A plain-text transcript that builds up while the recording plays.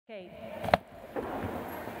Okay.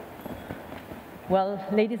 Well,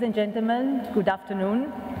 ladies and gentlemen, good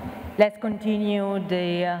afternoon. Let's continue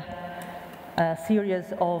the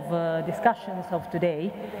series of discussions of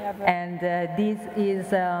today. And this is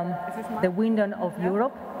the window of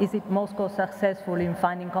Europe. Is it Moscow successful in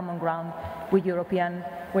finding common ground with European,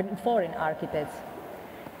 with foreign architects?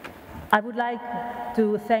 I would like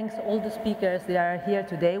to thank all the speakers that are here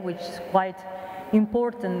today, which is quite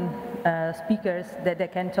important speakers that they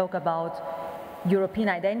can talk about European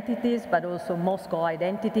identities, but also Moscow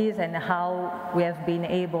identities, and how we have been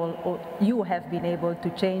able, or you have been able, to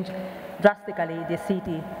change drastically the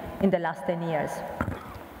city in the last 10 years.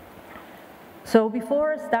 So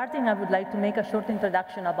before starting, I would like to make a short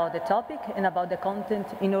introduction about the topic and about the content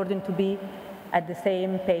in order to be at the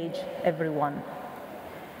same page, everyone.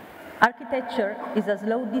 Architecture is a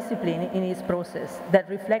slow discipline in its process that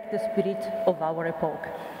reflects the spirit of our epoch.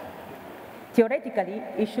 Theoretically,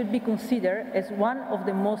 it should be considered as one of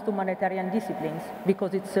the most humanitarian disciplines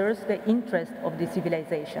because it serves the interest of the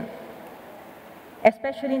civilization.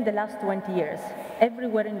 Especially in the last 20 years,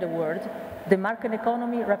 everywhere in the world, the market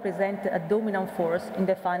economy represents a dominant force in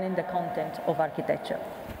defining the content of architecture.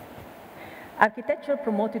 Architecture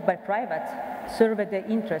promoted by private serves the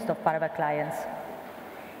interest of private clients.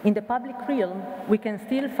 In the public realm, we can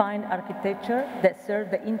still find architecture that serves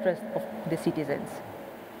the interest of the citizens.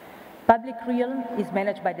 Public realm is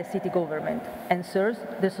managed by the city government and serves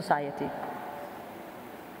the society.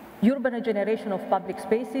 Urban regeneration of public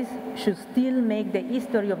spaces should still make the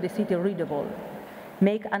history of the city readable,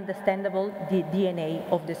 make understandable the DNA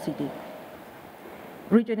of the city,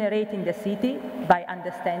 regenerating the city by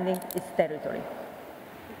understanding its territory.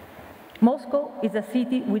 Moscow is a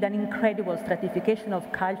city with an incredible stratification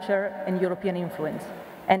of culture and European influence,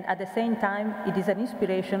 and at the same time, it is an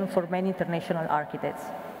inspiration for many international architects.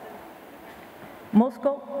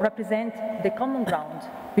 Moscow represents the common ground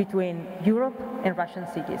between Europe and Russian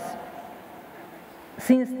cities.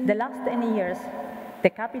 Since the last 10 years, the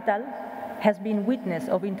capital has been witness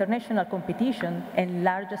of international competition and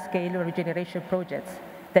large-scale regeneration projects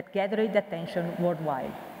that gathered attention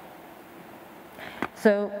worldwide.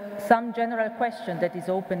 So, some general question that is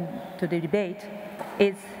open to the debate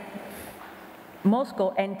is, Moscow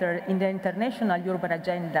entered in the international urban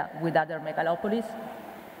agenda with other megalopolis?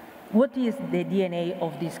 What is the DNA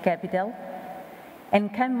of this capital?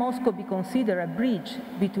 And can Moscow be considered a bridge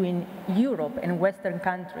between Europe and Western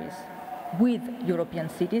countries with European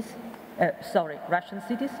cities, Russian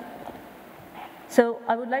cities? So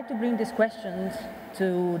I would like to bring these questions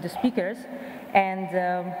to the speakers,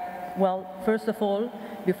 and well, first of all,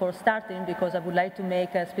 before starting, because I would like to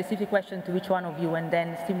make a specific question to each one of you and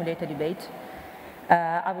then stimulate a debate,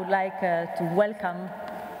 I would like to welcome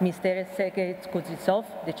Mr. Sergei Kuznetsov,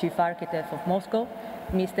 the chief architect of Moscow,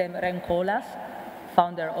 Mr. Renkolas,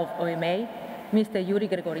 founder of OMA, Mr. Yuri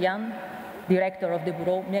Gregorian, director of the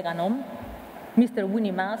Bureau Meganom, Mr.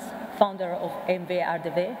 Winnie Mas, founder of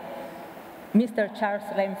MUF2018, Mr. Charles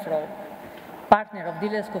Renfro, partner of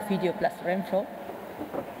Diller Scofidio Renfro,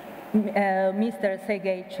 Mr.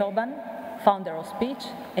 Sergei Choban, founder of Speech,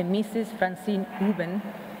 and Mrs. Francine Ruben,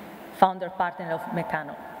 founder partner of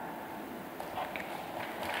Meccano.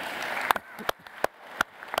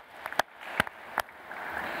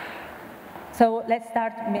 So let's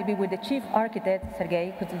start maybe with the chief architect,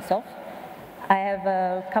 Sergei Kuznetsov. I have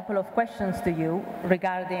a couple of questions to you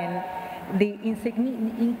regarding the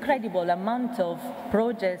incredible amount of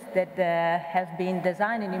projects that have been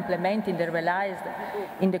designed and implemented and realized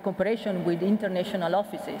in the cooperation with international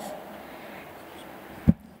offices.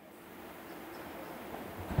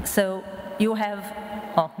 So you have,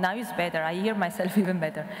 oh, now it's better, I hear myself even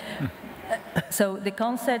better. So the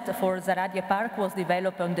concept for Zaradie Park was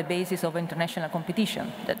developed on the basis of international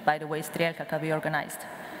competition that, by the way, Strelka organized.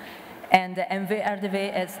 And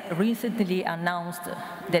MUF2018 has recently announced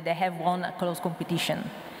that they have won a close competition.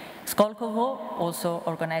 Skolkovo also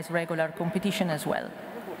organized regular competition as well.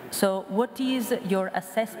 So what is your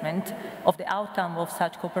assessment of the outcome of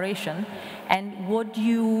such cooperation, and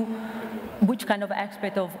which kind of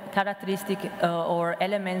aspect of characteristic or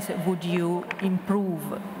elements would you improve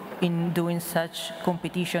in doing such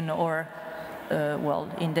competition, or, well,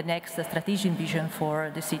 in the next strategic vision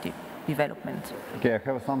for the city development? Okay, I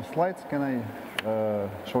have some slides. Can I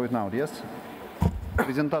show it now? Yes?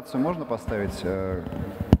 Презентацию можно поставить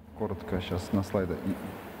коротко сейчас на слайды?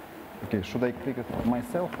 Okay, should I click it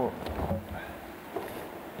myself or?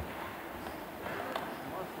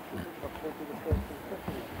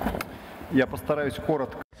 Я постараюсь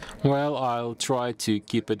коротко. Well, I'll try to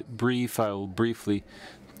keep it brief. I'll briefly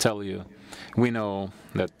tell you. We know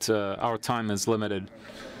that our time is limited.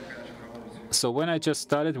 So when I just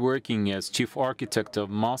started working as chief architect of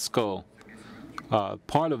Moscow,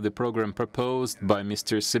 part of the program proposed by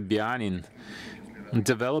Mr. Sobyanin,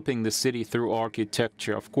 developing the city through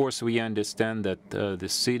architecture. Of course, we understand that the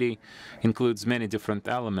city includes many different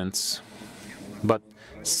elements, but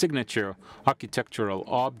signature architectural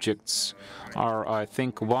objects are, I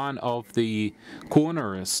think, one of the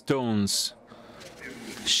cornerstones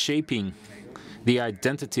shaping the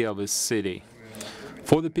identity of a city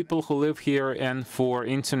for the people who live here and for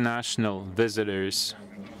international visitors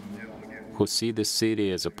who see the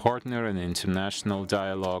city as a partner in international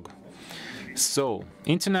dialogue. So,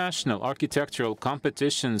 international architectural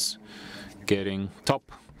competitions, getting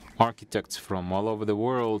top architects from all over the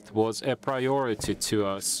world, was a priority to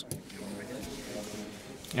us.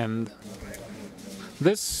 And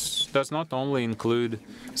this does not only include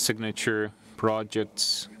signature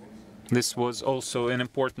projects. This was also an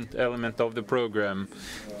important element of the program.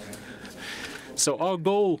 So our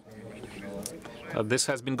goal, this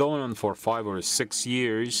has been going on for 5 or 6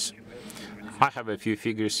 years. I have a few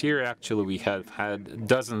figures here. Actually, we have had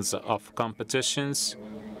dozens of competitions.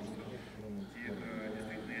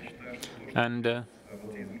 And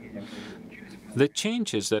the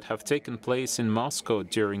changes that have taken place in Moscow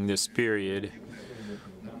during this period,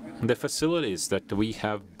 the facilities that we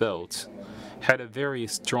have built, had a very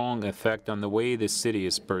strong effect on the way the city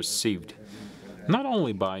is perceived, not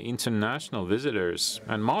only by international visitors,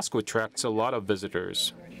 and Moscow attracts a lot of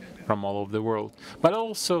visitors from all over the world, but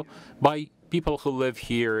also by people who live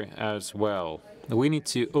here as well. We need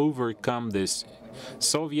to overcome this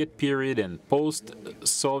Soviet period and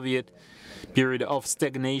post-Soviet period of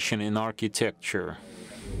stagnation in architecture.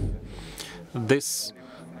 This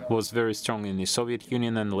was very strong in the Soviet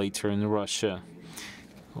Union and later in Russia.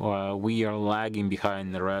 We are lagging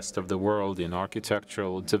behind the rest of the world in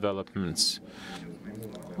architectural developments.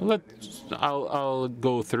 I'll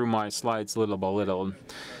go through my slides little by little.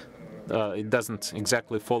 It doesn't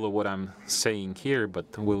exactly follow what I'm saying here,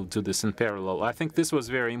 but we'll do this in parallel. I think this was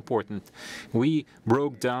very important. We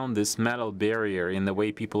broke down this metal barrier in the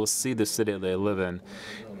way people see the city they live in.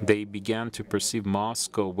 They began to perceive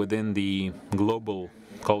Moscow within the global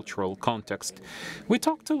cultural context. We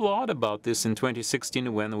talked a lot about this in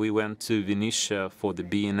 2016 when we went to Venetia for the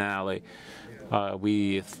Biennale.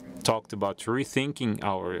 We talked about rethinking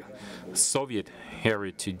our Soviet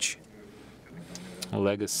heritage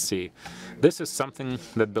legacy. This is something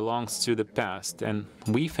that belongs to the past, and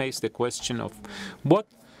we face the question of what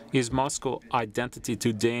is Moscow identity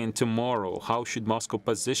today and tomorrow? How should Moscow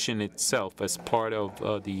position itself as part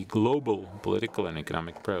of the global political and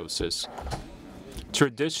economic process?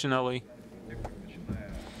 Traditionally,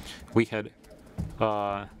 we had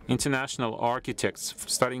international architects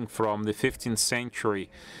starting from the 15th century.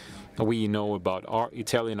 We know about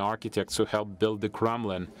Italian architects who helped build the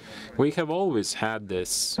Kremlin. We have always had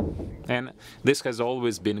this, and this has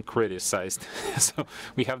always been criticized. So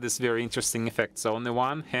we have this very interesting effect. So on the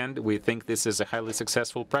one hand, we think this is a highly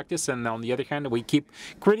successful practice, and on the other hand, we keep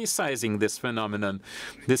criticizing this phenomenon.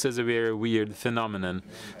 This is a very weird phenomenon.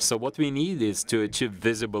 So what we need is to achieve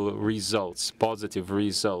visible results, positive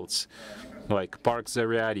results, like Park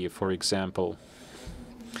Zaryadye, for example.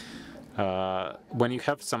 When you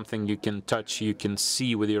have something you can touch, you can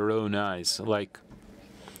see with your own eyes. Like,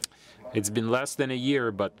 it's been less than a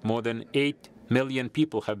year, but more than 8 million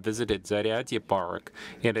people have visited Zaryadye Park.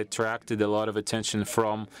 It attracted a lot of attention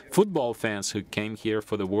from football fans who came here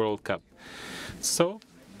for the World Cup. So,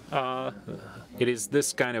 it is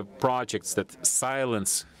this kind of projects that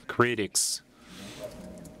silence critics.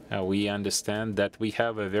 We understand that we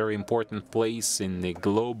have a very important place in the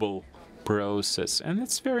global process, and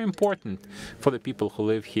it's very important for the people who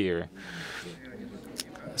live here.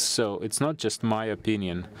 So it's not just my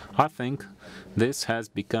opinion. I think this has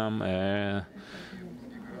become a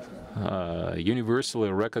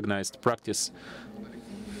universally recognized practice.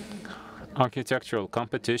 Architectural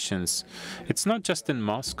competitions, it's not just in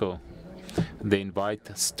Moscow. They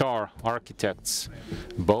invite star architects,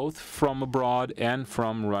 both from abroad and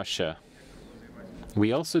from Russia.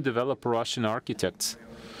 We also develop Russian architects.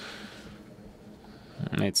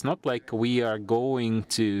 It's not like we are going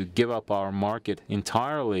to give up our market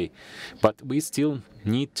entirely, but we still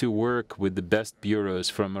need to work with the best bureaus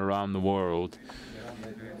from around the world.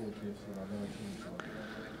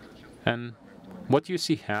 And what you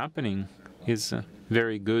see happening is a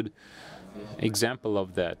very good example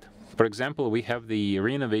of that. For example, we have the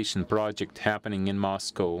renovation project happening in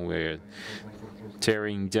Moscow. We're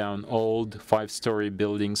tearing down old 5-story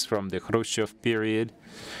buildings from the Khrushchev period,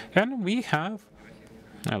 and we have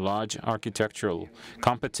a large architectural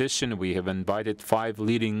competition. We have invited 5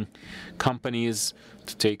 leading companies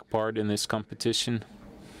to take part in this competition.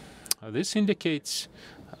 This indicates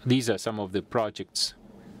these are some of the projects.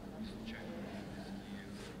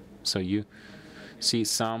 So you see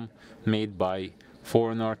some made by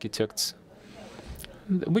foreign architects,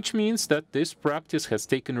 which means that this practice has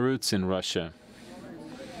taken roots in Russia.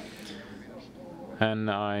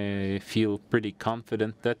 And I feel pretty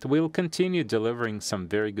confident that we'll continue delivering some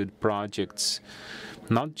very good projects,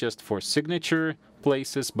 not just for signature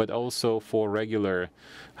places, but also for regular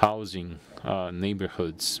housing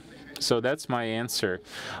neighborhoods. So that's my answer.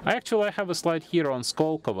 I have a slide here on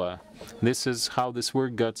Skolkovo. This is how this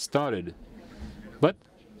work got started. But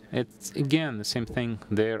it's, again, the same thing.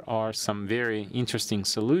 There are some very interesting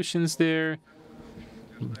solutions there.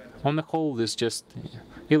 On the whole, this just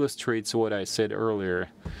illustrates what I said earlier,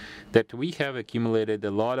 that we have accumulated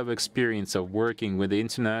a lot of experience of working with the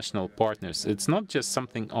international partners. It's not just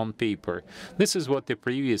something on paper. This is what the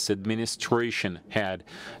previous administration had.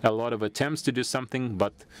 A lot of attempts to do something,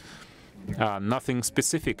 but nothing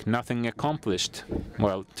specific, nothing accomplished.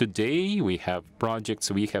 Well, today we have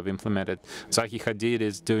projects we have implemented. Zaha Hadid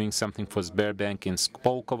is doing something for Sberbank in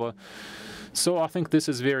Skolkovo. So I think this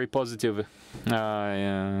is very positive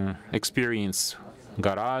experience.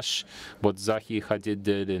 Garage, what Zaha Hadid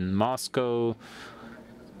did in Moscow,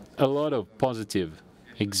 a lot of positive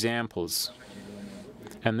examples.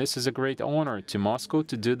 And this is a great honor to Moscow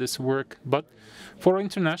to do this work. But for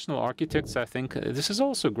international architects, I think this is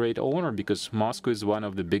also a great honor because Moscow is one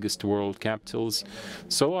of the biggest world capitals.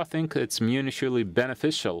 So I think it's mutually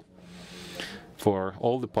beneficial for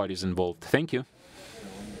all the parties involved. Thank you.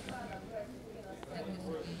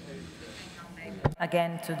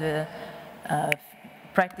 Again, to the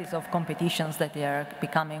practice of competitions that they are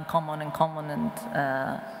becoming common, and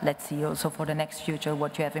let's see also for the next future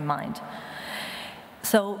what you have in mind.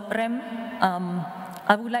 So, Rem,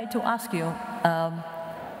 I would like to ask you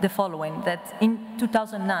the following, that in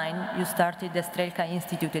 2009 you started the Strelka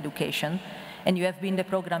Institute Education and you have been the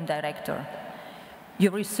program director.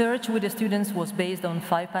 Your research with the students was based on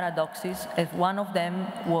 5 paradoxes, and one of them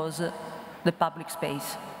was the public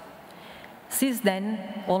space. Since then,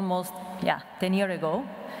 almost 10 years ago,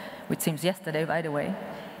 which seems yesterday, by the way,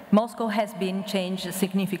 Moscow has been changed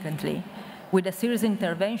significantly with a serious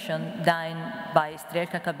intervention done by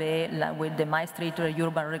Strelka KB with the My Street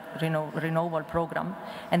Urban Renewal Program,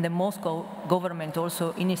 and the Moscow government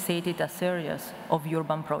also initiated a series of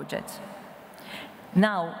urban projects.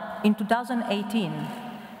 Now, in 2018,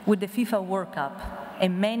 with the FIFA World Cup,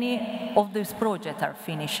 and many of these projects are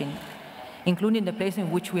finishing, including the place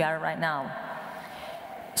in which we are right now.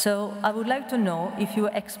 So I would like to know if you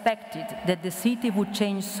expected that the city would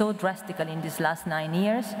change so drastically in these last 9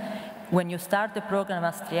 years when you start the program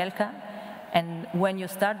at Strelka and when you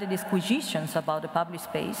start the disquisitions about the public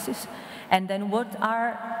spaces, and then what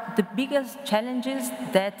are the biggest challenges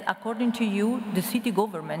that, according to you, the city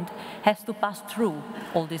government has to pass through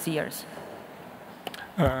all these years?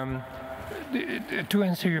 To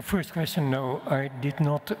answer your first question, no, I did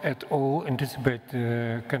not at all anticipate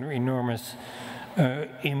the kind of enormous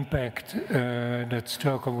impact that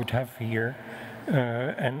Strelka would have here.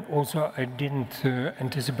 And also I didn't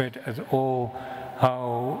anticipate at all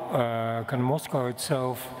how kind of Moscow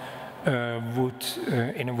itself would,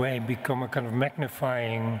 in a way, become a kind of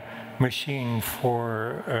magnifying machine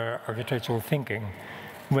for architectural thinking.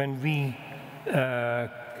 When we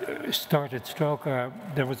started Strelka,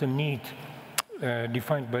 there was a need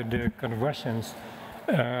defined by the kind of Russians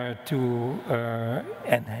to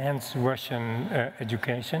enhance Russian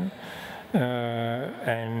education.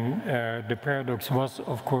 And the paradox was,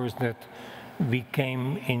 of course, that we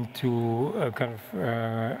came into a kind of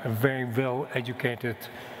a very well-educated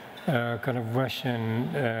kind of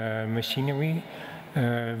Russian machinery.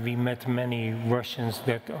 We met many Russians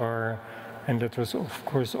that are, and that was, of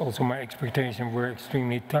course, also my expectation, were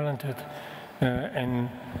extremely talented. And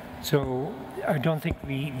so I don't think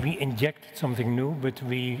we injected something new, but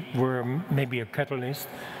we were maybe a catalyst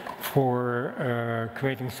for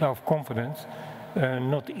creating self-confidence,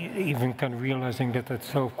 not even kind of realizing that that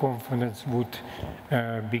self-confidence would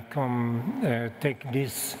take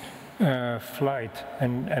this flight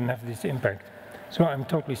and have this impact. So I'm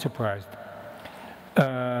totally surprised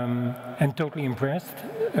and totally impressed.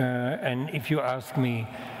 And if you ask me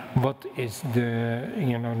what is the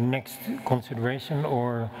next consideration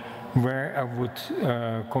or where I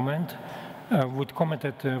would comment, I would comment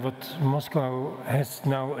that what Moscow has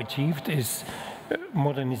now achieved is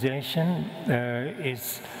modernization,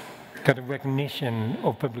 is kind of recognition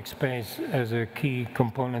of public space as a key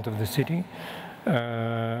component of the city.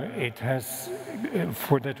 It has,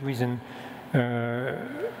 for that reason,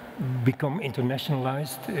 become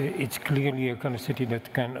internationalized. It's clearly a kind of city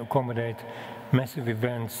that can accommodate massive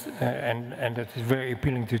events and that is very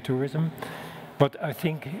appealing to tourism. What I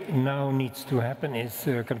think now needs to happen is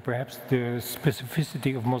kind of perhaps the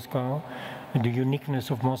specificity of Moscow, the uniqueness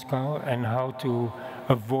of Moscow, and how to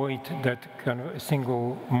avoid that kind of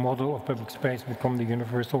single model of public space become the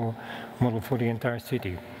universal model for the entire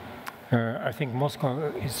city. I think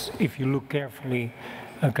Moscow is, if you look carefully,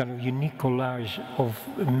 a kind of unique collage of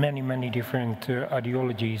many, many different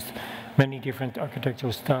ideologies, many different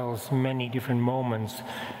architectural styles, many different moments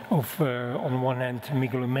of, on one hand,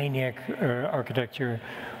 megalomaniac architecture,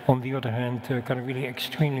 on the other hand, kind of really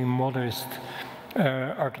extremely modest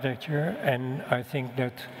architecture. And I think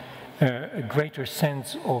that a greater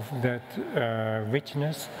sense of that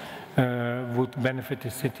richness would benefit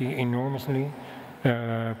the city enormously,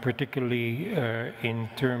 particularly in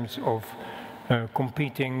terms of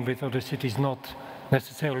competing with other cities, not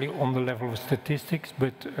necessarily on the level of statistics,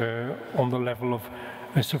 but on the level of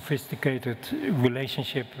a sophisticated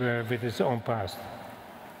relationship with its own past.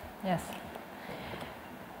 Yes.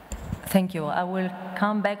 Thank you. I will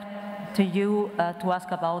come back to you to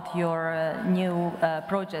ask about your new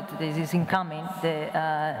project. This is incoming, the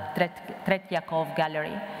Tretyakov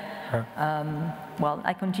Gallery. Well,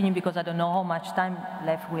 I continue because I don't know how much time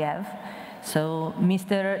left we have. So,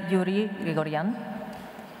 Mr. Yuri Grigoryan,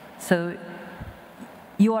 so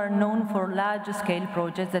you are known for large-scale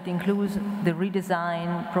projects that include the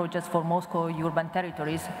redesign projects for Moscow urban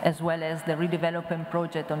territories, as well as the redevelopment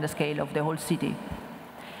project on the scale of the whole city.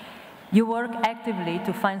 You work actively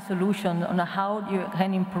to find solutions on how you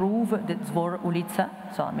can improve the Dvor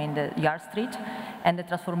Ulica, so I mean the Yard Street, and the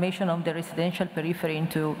transformation of the residential periphery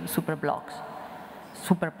into super blocks,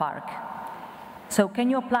 super park. So can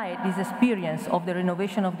you apply this experience of the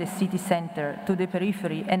renovation of the city center to the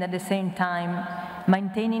periphery and at the same time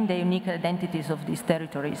maintaining the unique identities of these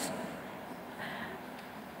territories?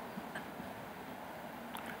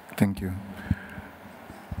 Thank you.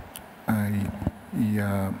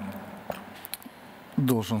 Я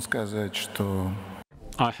должен сказать, что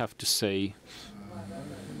I have to say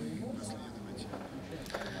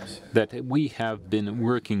that we have been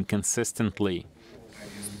working consistently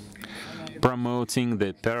promoting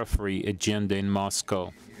the periphery agenda in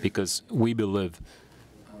Moscow, because we believe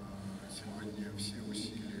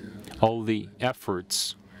all the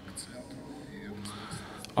efforts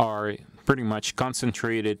are pretty much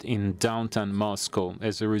concentrated in downtown Moscow.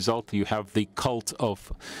 As a result, you have the cult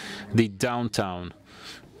of the downtown.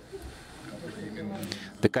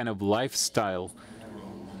 The kind of lifestyle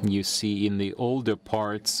you see in the older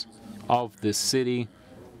parts of the city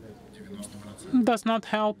does not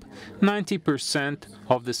help 90%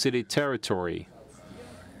 of the city territory.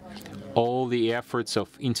 All the efforts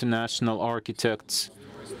of international architects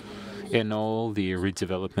and all the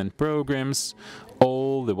redevelopment programs,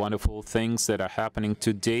 all the wonderful things that are happening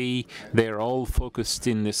today, they're all focused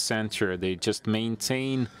in the center. They just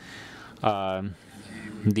maintain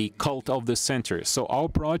the cult of the center. So our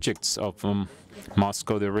projects of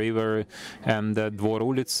Moscow, the river, and Dvor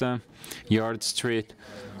Ulica, Yard Street,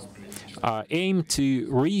 aim to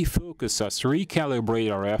refocus us,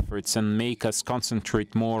 recalibrate our efforts, and make us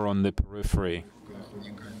concentrate more on the periphery.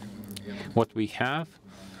 What we have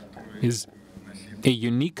is a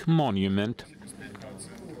unique monument,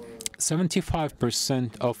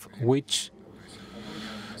 75% of which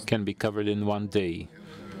can be covered in one day.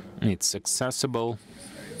 It's accessible.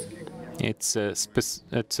 It's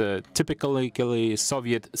a typically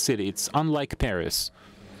Soviet city. It's unlike Paris.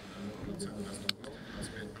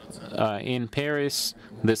 In Paris,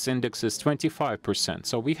 this index is 25%.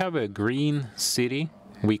 So we have a green city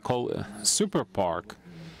we call a super park.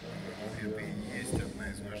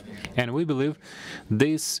 And we believe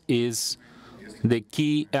this is the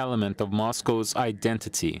key element of Moscow's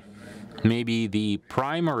identity, maybe the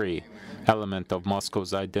primary element of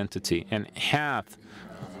Moscow's identity. And half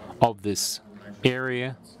of this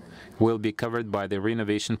area will be covered by the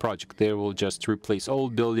renovation project. They will just replace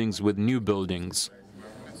old buildings with new buildings.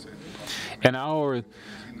 And our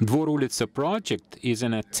Dvor Ulica project is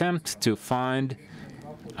an attempt to find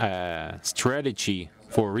a strategy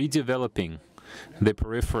for redeveloping the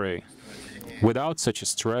periphery. Without such a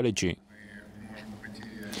strategy,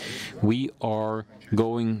 we are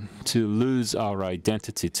going to lose our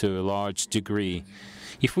identity to a large degree.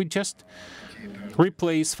 If we just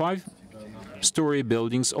replace 5-story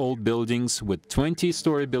buildings, old buildings, with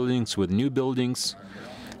 20-story buildings, with new buildings,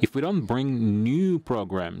 if we don't bring new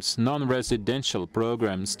programs, non-residential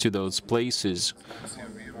programs to those places,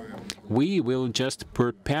 we will just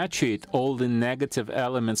perpetuate all the negative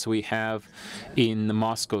elements we have in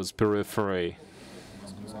Moscow's periphery.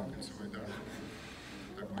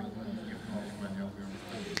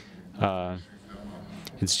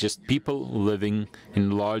 It's just people living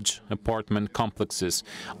in large apartment complexes.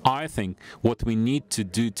 I think what we need to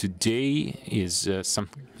do today is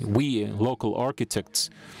we local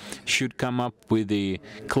architects should come up with a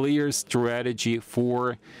clear strategy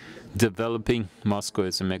for developing Moscow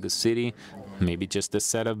as a megacity, maybe just a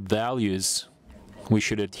set of values we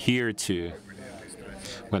should adhere to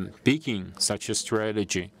when picking such a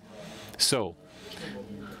strategy. So,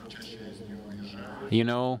 you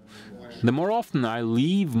know, the more often I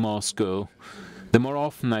leave Moscow, the more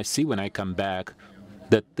often I see when I come back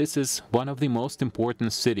that this is one of the most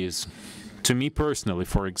important cities, to me personally,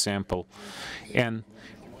 for example. And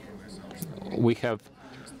we have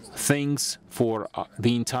things for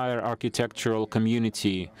the entire architectural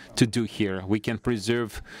community to do here. We can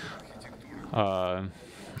preserve our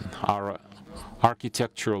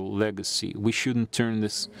architectural legacy. We shouldn't turn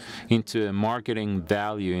this into a marketing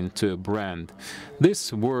value, into a brand.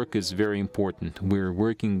 This work is very important. We're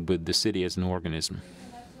working with the city as an organism.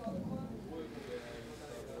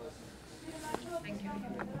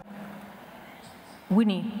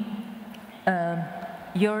 Winnie,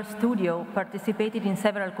 your studio participated in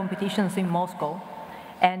several competitions in Moscow,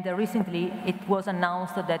 and recently it was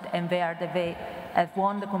announced that MVRDV has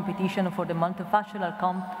won the competition for the multifunctional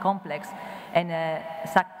complex and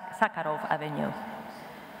Sakharov Avenue.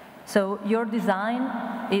 So your design,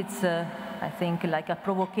 it's, I think, like a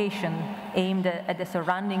provocation aimed at the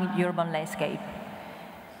surrounding urban landscape.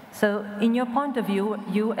 So in your point of view,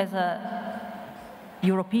 you as a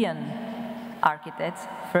European architects,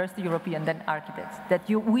 first European, then architects, that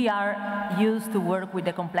we are used to work with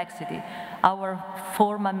the complexity. Our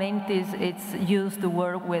forma mentis, it's used to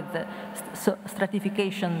work with the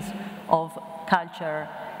stratifications of culture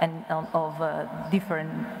and of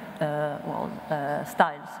different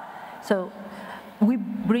styles. So we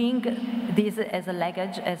bring this as a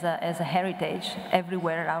luggage, as a heritage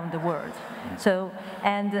everywhere around the world. So,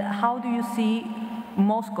 and how do you see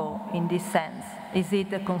Moscow in this sense? Is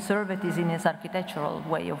it a conservative in its architectural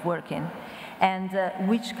way of working? And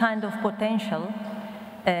which kind of potential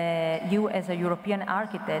you as a European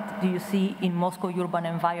architect do you see in Moscow urban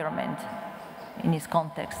environment in its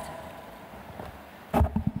context?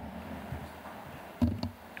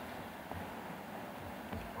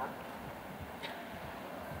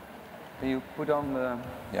 Can you put on the...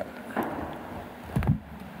 Yeah.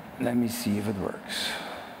 Let me see if it works.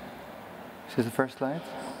 Is this the first slide?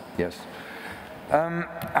 Yes.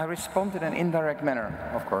 I respond in an indirect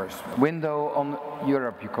manner, of course. Window on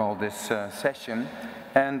Europe, you call this session.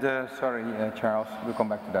 And sorry, Charles, we'll come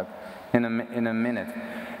back to that in a minute.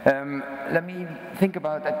 Let me think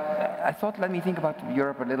about that. I thought, let me think about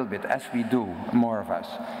Europe a little bit, as we do, more of us.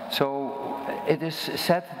 So it is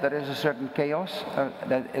said there is a certain chaos.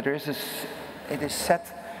 It is said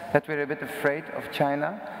that we're a bit afraid of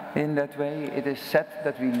China in that way. It is said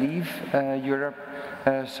that we leave Europe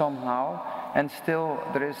somehow. And still,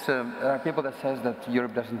 there are people that says that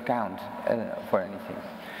Europe doesn't count for anything.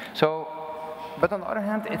 So, but on the other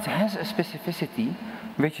hand, it has a specificity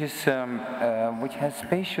which has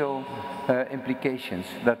spatial implications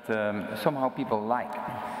that somehow people like.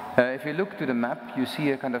 If you look to the map, you see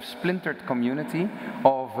a kind of splintered community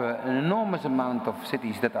of an enormous amount of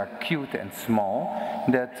cities that are cute and small,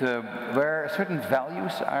 that where certain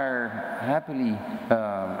values are happily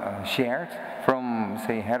shared from,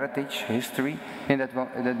 say, heritage, history. In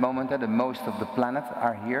that moment, the most of the planet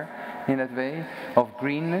are here in that way, of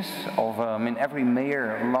greenness, of, I mean, every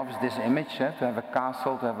mayor loves this image, to have a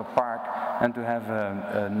castle, to have a park, and to have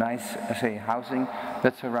a nice, say, housing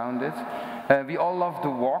that's around it. We all love to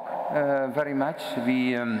walk very much.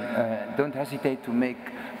 We don't hesitate to make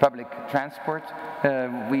public transport.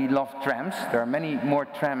 We love trams. There are many more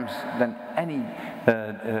trams than any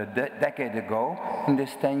decade ago in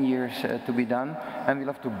this 10 years to be done. And we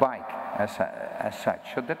love to bike as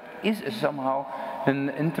such. So that is somehow an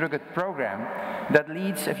intricate program that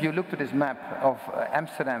leads, if you look to this map of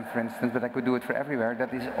Amsterdam, for instance, but I could do it for everywhere,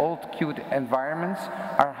 that these old, cute environments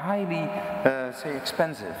are highly, say,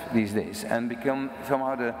 expensive these days and become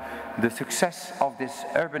somehow the success of this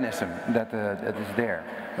urbanism that is there.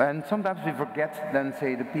 And sometimes we forget, then,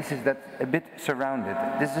 say, the pieces that a bit surround it.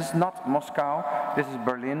 This is not Moscow, this is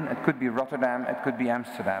Berlin, it could be Rotterdam, it could be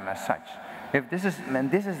Amsterdam as such. If this is,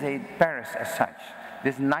 and this is a Paris as such.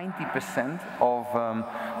 This 90% of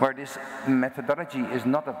where this methodology is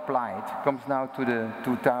not applied comes now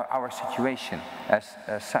to our situation as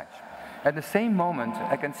such. At the same moment,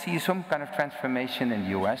 I can see some kind of transformation in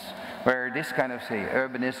the US, where this kind of, say,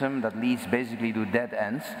 urbanism that leads basically to dead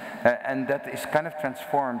ends, and that is kind of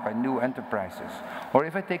transformed by new enterprises. Or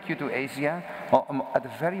if I take you to Asia, at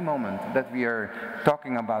the very moment that we are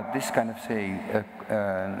talking about this kind of, say,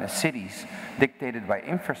 cities dictated by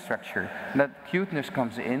infrastructure, that cuteness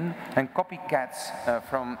comes in, and copycats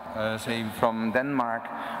from Denmark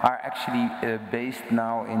are actually based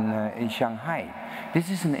now in Shanghai. This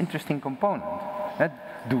is an interesting component.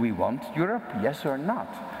 Do we want Europe? Yes or not?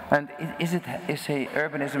 And is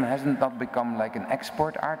urbanism hasn't not become like an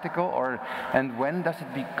export article, and when does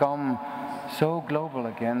it become so global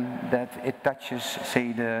again that it touches,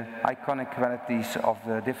 say, the iconic qualities of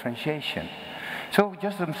the differentiation? So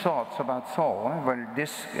just some thoughts about Seoul, where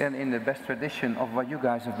this, in the best tradition of what you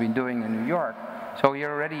guys have been doing in New York. So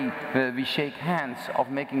here already we shake hands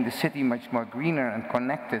of making the city much more greener and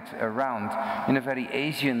connected around in a very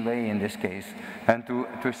Asian way in this case, and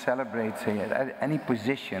to celebrate, say, at any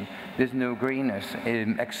position this new greenness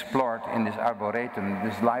explored in this arboretum,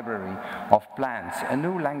 this library of plants, a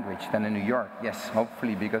new language than in New York, yes,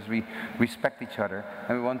 hopefully, because we respect each other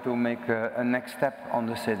and we want to make a next step on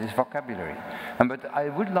the city's vocabulary. But I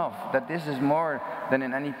would love that this is more than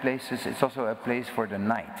in any places, it's also a place for the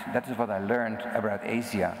night. That is what I learned about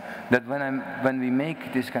Asia, that when we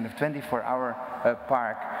make this kind of 24-hour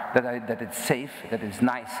park, that it's safe, that it's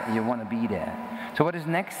nice, and you want to be there. So what is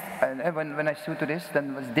next? When I stood to this,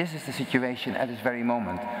 then this is the situation at this very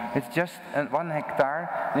moment. It's just 1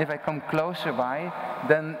 hectare, and if I come closer by,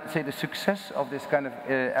 then say the success of this kind of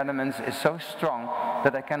elements is so strong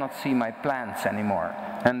that I cannot see my plants anymore.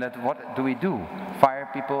 And that what do we do? Fire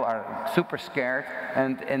people are super scared,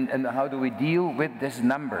 and how do we deal with these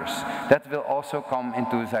numbers? That will also come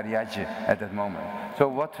into Zaryadje at that moment. So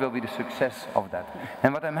what will be the success of that?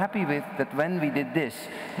 And what I'm happy with, that when we did this,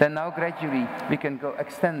 then now gradually we can go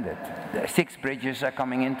extend it. 6 bridges are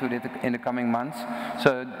coming into it in the coming months.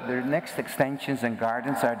 So the next extensions and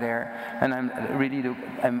gardens are there, and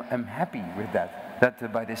I'm happy with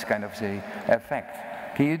that by this kind of, say, effect.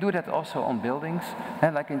 Can you do that also on buildings?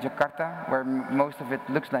 Like in Jakarta, where most of it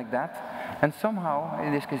looks like that? And somehow,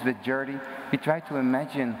 in this case with Jurdi, we try to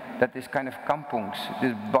imagine that this kind of kampungs,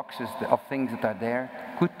 these boxes of things that are there,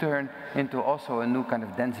 could turn into also a new kind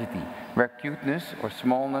of density, where cuteness or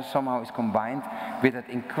smallness somehow is combined with that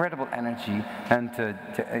incredible energy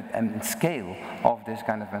and scale of this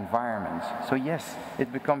kind of environments. So yes,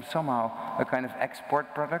 it becomes somehow a kind of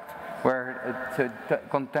export product, where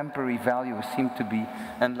contemporary values seem to be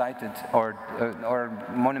enlightened or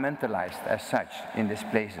monumentalized as such in these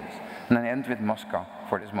places. And I end with Moscow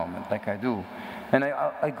for this moment, like I do. And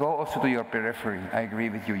I go also to your periphery. I agree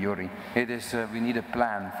with you, Yuri. It is, we need a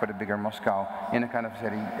plan for the bigger Moscow in a kind of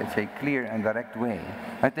very, let's say, clear and direct way.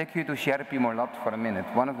 I take you to Sherpi Morlat for a minute,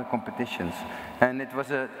 one of the competitions. And it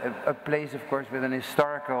was a place, of course, with an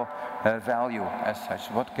historical value as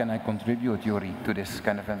such. What can I contribute, Yuri, to this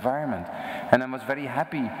kind of environment? And I was very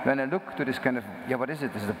happy when I look to this kind of, what is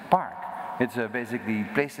it? This is a park. It's basically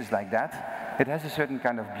places like that. It has a certain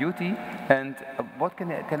kind of beauty, and what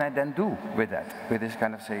can I then do with that? With this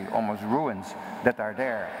kind of, say, almost ruins that are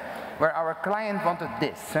there. Where our client wanted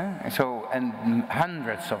this, so, and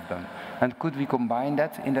hundreds of them. And could we combine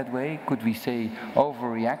that in that way? Could we, say,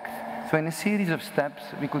 overreact? So in a series of steps,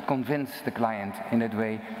 we could convince the client in that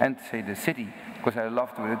way, and say the city, because I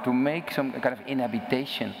love to make some kind of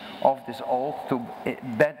inhabitation of this old, to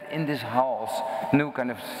bed in these halls, new kind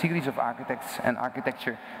of series of architects and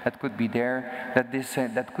architecture that could be there,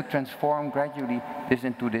 that could transform gradually this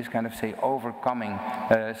into this kind of, say, overcoming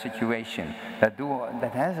situation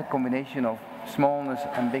that has a combination of smallness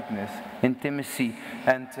and bigness, intimacy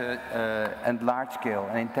and large scale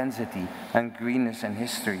and intensity and greenness and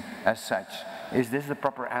history as such. Is this the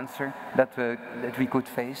proper answer that we could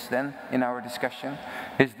face then in our discussion?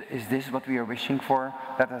 Is this what we are wishing for?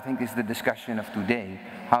 That I think is the discussion of today,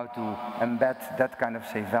 how to embed that kind of,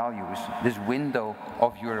 say, values, this window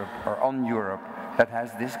of Europe or on Europe that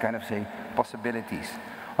has this kind of, say, possibilities.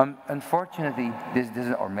 Unfortunately,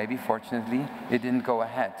 or maybe fortunately, it didn't go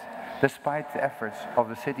ahead. Despite the efforts of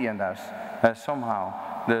the city and us, somehow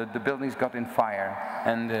the buildings got in fire,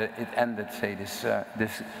 and it ended, say,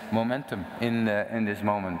 this momentum in this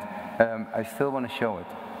moment. I still want to show it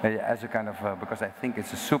as a kind of, because I think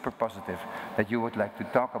it's a super positive that you would like to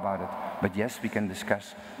talk about it. But yes, we can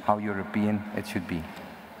discuss how European it should be.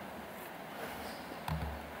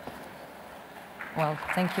 Well,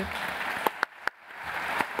 thank you.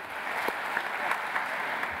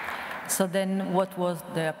 So then what was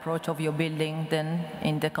the approach of your building then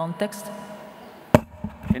in the context?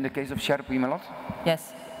 In the case of Sherpi Morlat?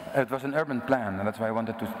 Yes. It was an urban plan, and that's why I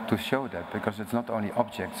wanted to show that, because it's not only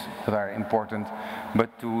objects that are important,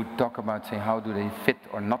 but to talk about, say, how do they fit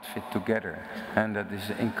or not fit together, and that this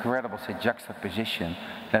incredible, say, juxtaposition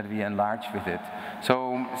that we enlarge with it.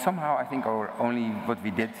 So somehow I think what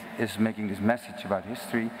we did is making this message about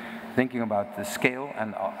history, thinking about the scale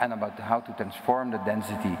and about how to transform the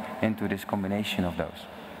density into this combination of those.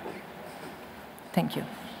 Thank you.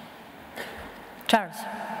 Charles.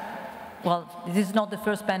 Well, this is not the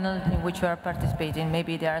first panel in which you are participating.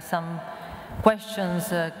 Maybe there are some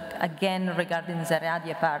questions, again, regarding Zaha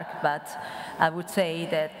Hadid Park, but I would say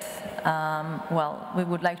that, well, we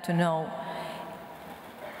would like to know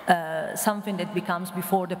something that becomes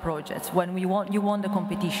before the projects. When you won the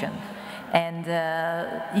competition, and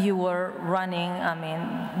you were running, I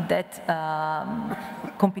mean, that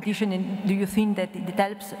competition, and do you think that it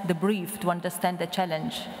helps the brief to understand the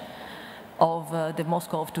challenge of the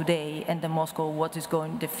Moscow of today and the Moscow what is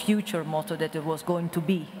going, the future Moscow that it was going to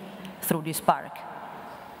be through this park?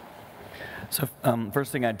 So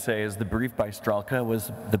first thing I'd say is the brief by Strelka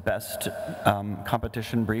was the best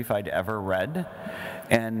competition brief I'd ever read.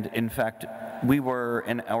 And in fact, we were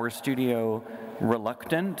in our studio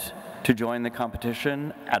reluctant to join the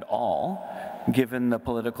competition at all, given the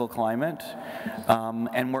political climate,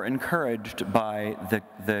 and were encouraged by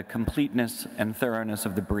the completeness and thoroughness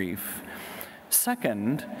of the brief.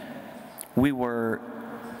 Second, we were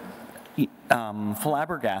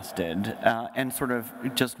flabbergasted and sort of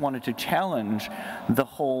just wanted to challenge the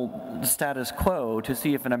whole status quo to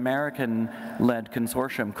see if an American-led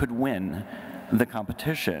consortium could win the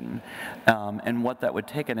competition and what that would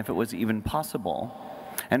take and if it was even possible.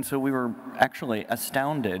 And so we were actually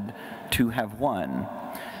astounded to have won.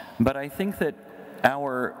 But I think that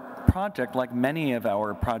our project, like many of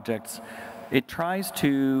our projects, it tries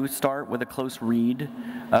to start with a close read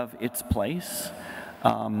of its place.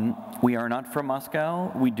 We are not from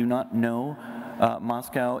Moscow. We do not know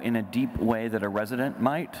Moscow in a deep way that a resident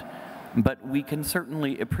might, but we can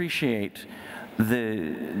certainly appreciate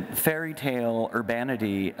the fairy tale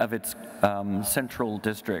urbanity of its central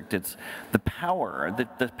district. It's the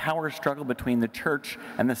power struggle between the church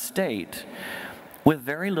and the state with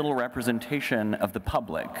very little representation of the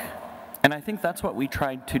public. And I think that's what we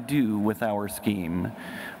tried to do with our scheme,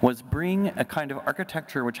 was bring a kind of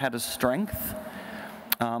architecture which had a strength,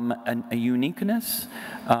 a uniqueness,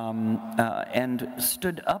 and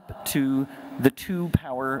stood up to the two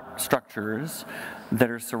power structures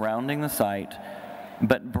that are surrounding the site,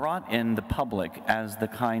 but brought in the public as the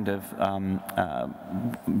kind of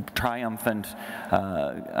triumphant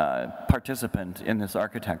participant in this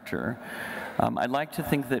architecture. I'd like to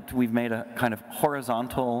think that we've made a kind of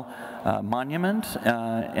horizontal monument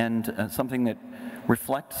and something that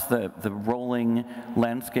reflects the rolling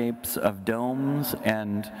landscapes of domes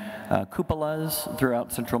and cupolas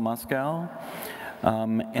throughout central Moscow.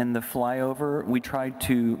 And the flyover, we tried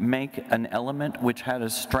to make an element which had a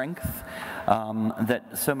strength that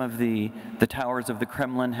some of the towers of the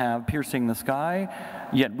Kremlin have, piercing the sky,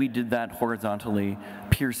 yet we did that horizontally,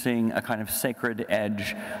 piercing a kind of sacred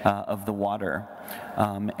edge of the water.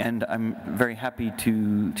 And I'm very happy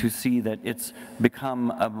to see that it's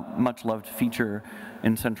become a much-loved feature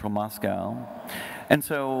in central Moscow. And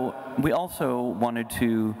so we also wanted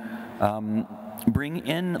to bring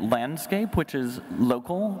in landscape, which is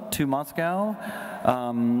local to Moscow,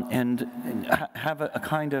 and have a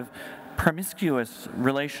kind of promiscuous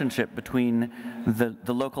relationship between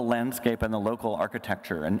the local landscape and the local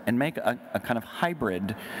architecture, and make a kind of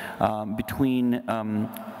hybrid between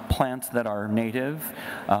plants that are native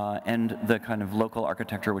and the kind of local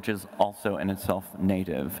architecture which is also in itself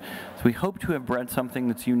native. So we hope to have bred something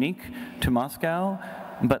that's unique to Moscow,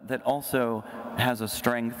 but that also has a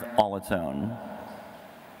strength all its own.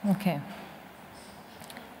 Okay.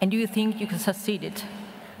 And do you think you can succeed it?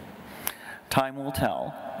 Time will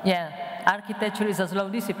tell. Yeah, architecture is a slow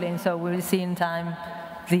discipline, so we'll see in time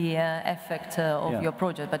the effect of your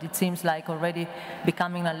project, but it seems like already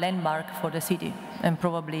becoming a landmark for the city, and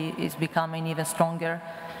probably is becoming even stronger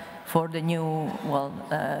for the new, well,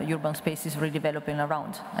 urban spaces redeveloping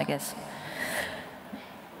around, I guess.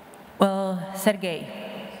 Well, Sergei,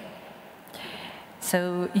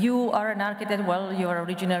 so you are an architect, well, you are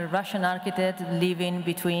originally Russian architect living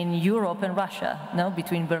between Europe and Russia, no?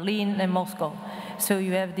 Between Berlin and Moscow. So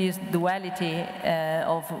you have this duality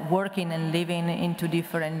of working and living in two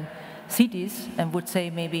different cities, and would say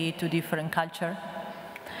maybe two different culture.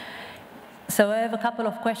 So I have a couple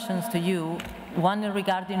of questions to you. One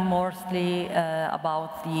regarding mostly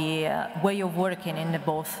about the way of working in the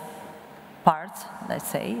both parts, let's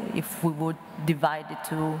say, if we would divide it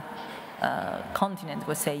to continents,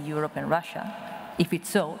 we say Europe and Russia? If it's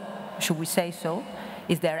so, should we say so?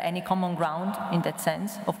 Is there any common ground in that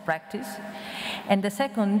sense of practice? And the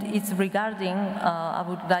second is regarding, I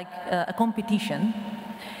would like a competition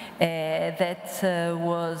that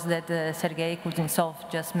Sergei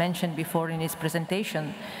Kuznetsov just mentioned before in his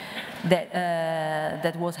presentation,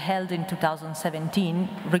 that was held in 2017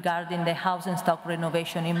 regarding the housing stock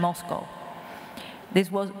renovation in Moscow.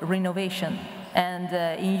 This was renovation, and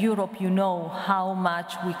in Europe you know how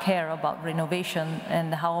much we care about renovation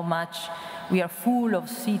and how much we are full of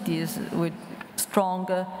cities with strong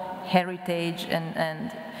heritage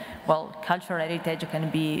and well, cultural heritage can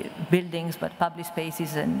be buildings, but public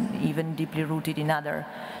spaces and even deeply rooted in other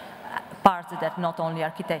parts that not only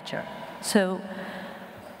architecture. So,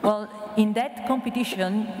 well, in that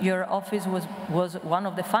competition, your office was one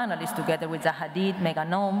of the finalists together with Zaha Hadid,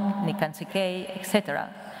 Meganom, Nikansikei,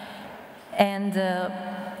 etc. And,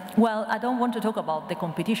 well, I don't want to talk about the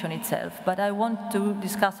competition itself, but I want to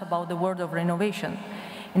discuss about the word of renovation,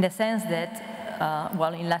 in the sense that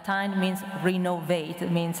well, in Latin means renovate,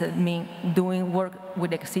 it means doing work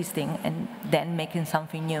with existing and then making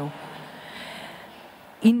something new.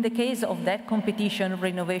 In the case of that competition,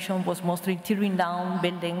 renovation was mostly tearing down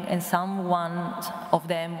buildings, and some of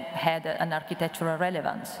them had an architectural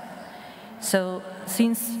relevance. So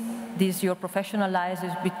since your professional life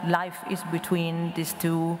is between these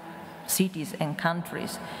two cities and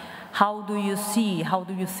countries, how do you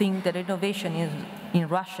think the renovation in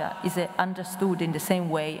Russia is understood in the same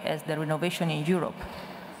way as the renovation in Europe?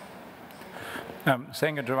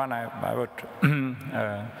 Thank you, Giovanna. I would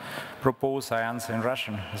propose I answer in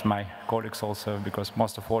Russian, as my colleagues also, because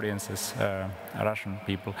most of the audience is Russian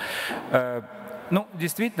people. Ну,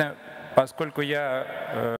 действительно, поскольку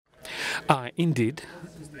я... Indeed,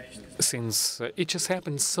 since it just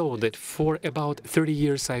happened so that for about 30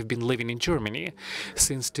 years I've been living in Germany,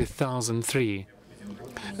 since 2003.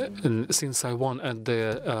 Since I won at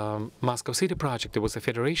the Moscow City project, it was a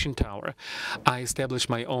Federation Tower, I established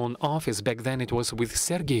my own office. Back then it was with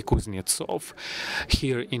Sergei Kuznetsov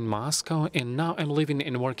here in Moscow, and now I'm living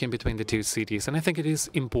and working between the two cities. And I think it is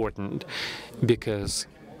important because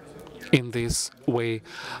in this way,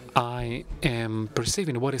 I am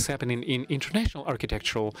perceiving what is happening in international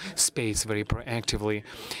architectural space very proactively.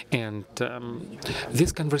 And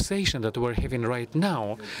this conversation that we're having right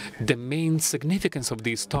now, the main significance of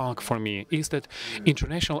this talk for me is that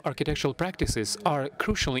international architectural practices are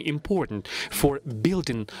crucially important for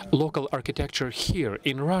building local architecture here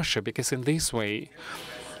in Russia, because in this way,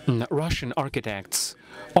 Russian architects,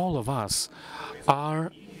 all of us,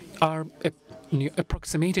 are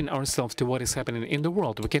approximating ourselves to what is happening in the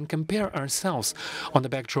world. We can compare ourselves on the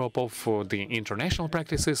backdrop of the international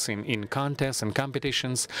practices in contests and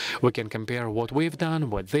competitions. We can compare what we've done,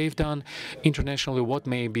 what they've done internationally, what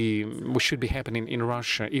should be happening in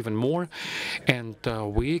Russia even more. And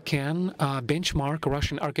we can benchmark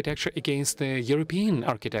Russian architecture against the European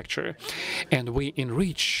architecture. And we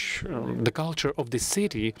enrich the culture of the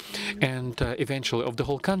city and eventually of the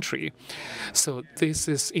whole country. So this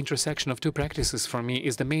is intersection of two practices for me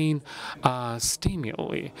is the main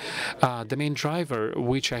stimuli, the main driver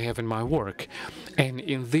which I have in my work. And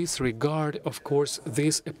in this regard, of course,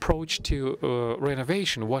 this approach to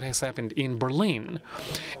renovation, what has happened in Berlin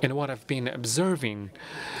and what I've been observing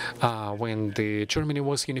when Germany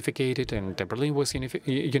was unified and Berlin was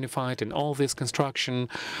unified and all these construction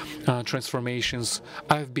transformations,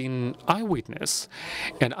 I've been eyewitness.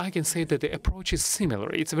 And I can say that the approach is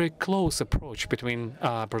similar. It's a very close approach between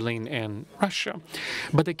Berlin and Russia.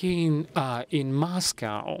 But again, in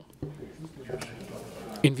Moscow,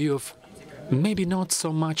 in view of maybe not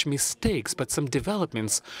so much mistakes, but some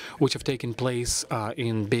developments which have taken place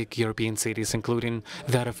in big European cities, including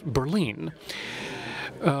that of Berlin,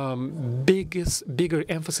 bigger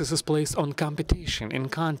emphasis is placed on competition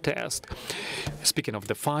and contest. Speaking of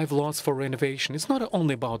the 5 lots for renovation, it's not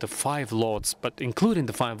only about the 5 lots, but including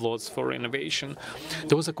the 5 lots for renovation.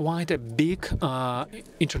 There was quite a big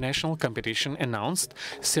international competition announced.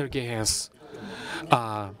 Sergei has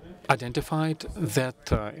identified that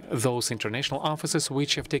those international offices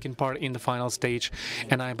which have taken part in the final stage,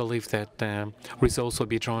 and I believe that results will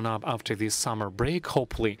be drawn up after this summer break.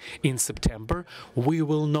 Hopefully in September we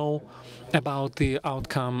will know about the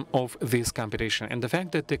outcome of this competition. And the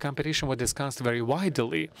fact that the competition was discussed very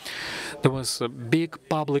widely, there was a big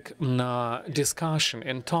public discussion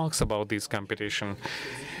and talks about this competition.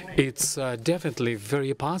 It's definitely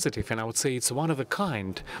very positive, and I would say it's one of a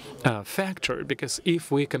kind factor, because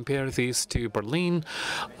if we compare this to Berlin,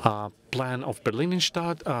 plan of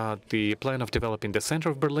Berlinenstadt, the plan of developing the center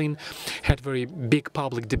of Berlin, had very big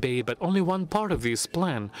public debate, but only one part of this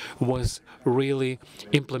plan was really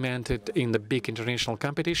implemented in the big international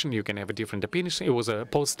competition. You can have a different opinion. It was a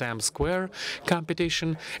Potsdam Square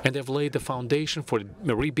competition, and they've laid the foundation for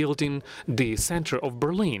rebuilding the center of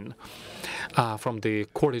Berlin, from the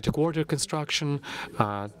quarter-to-quarter construction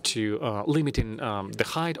to limiting the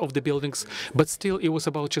height of the buildings. But still, it was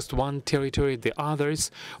about just one territory. The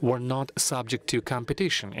others were not subject to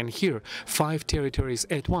competition. And here, 5 territories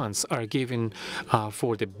at once are given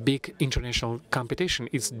for the big international competition.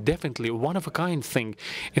 It's definitely one-of-a-kind thing.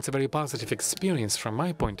 It's a very positive experience from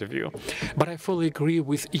my point of view. But I fully agree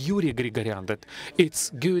with Yuri Grigoryan that it's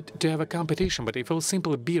good to have a competition, but if it will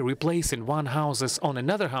simply be replacing one houses on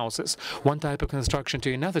another houses, one type of construction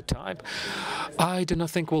to another type, I do not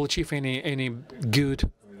think we'll achieve any good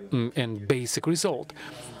and basic result.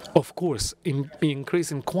 Of course,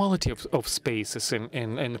 increasing quality of spaces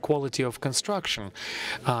and quality of construction,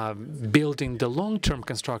 building the long-term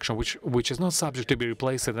construction, which is not subject to be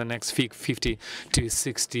replaced in the next 50 to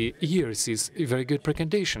 60 years, is a very good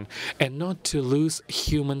precondition. And not to lose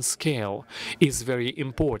human scale is very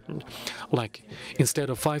important. Like, instead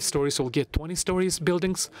of 5 stories, we'll get 20 stories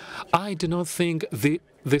buildings. I do not think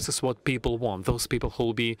this is what people want, those people who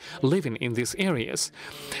will be living in these areas.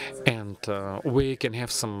 And we can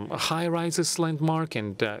have some high-rises landmark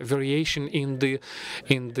and variation in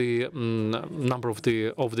the number of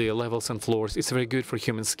the levels and floors. It's very good for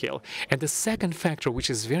human scale. And the second factor, which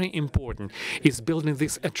is very important, is building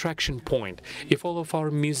this attraction point. If all of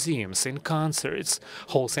our museums and concerts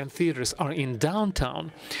halls and theaters are in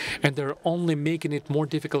downtown, and they're only making it more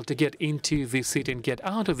difficult to get into the city and get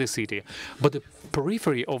out of the city, but the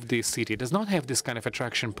periphery of the city does not have this kind of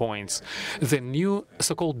attraction points, the new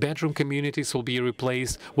so-called bedroom communities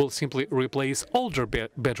will simply replace older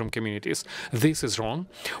bedroom communities. This is wrong.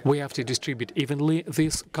 We have to distribute evenly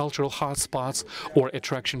these cultural hotspots or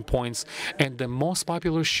attraction points, and the most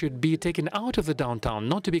popular should be taken out of the downtown,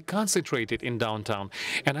 not to be concentrated in downtown.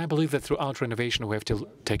 And I believe that throughout renovation we have to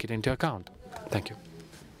take it into account. Thank you.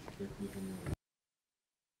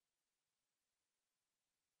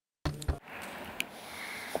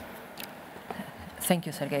 Thank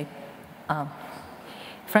you, Sergei.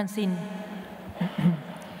 Francine,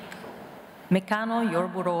 Meccano, your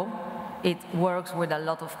bureau, it works with a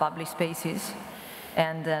lot of public spaces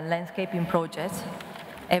and landscaping projects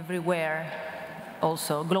everywhere,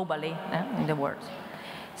 also globally in the world.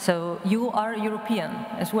 So you are European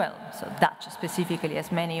as well, so Dutch specifically, as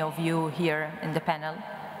many of you here in the panel.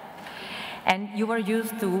 And you were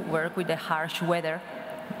used to work with the harsh weather,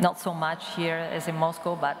 not so much here as in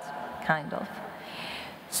Moscow, but kind of.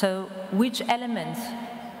 So which elements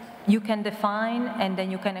you can define and then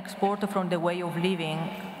you can export from the way of living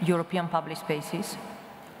European public spaces?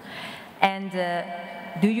 And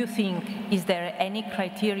do you think, is there any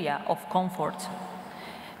criteria of comfort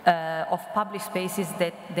of public spaces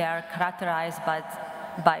that they are characterized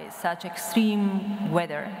by such extreme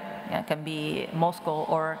weather? It can be Moscow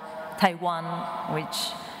or Taiwan, which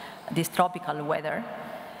this tropical weather.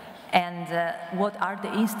 And what are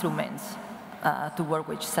the instruments to work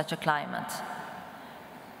with such a climate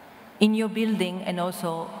in your building, and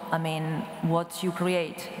also, I mean, what you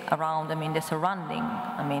create around, I mean, the surrounding,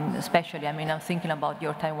 I mean, especially, I mean, I'm thinking about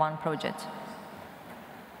your Taiwan project.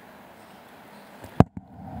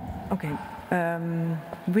 Okay,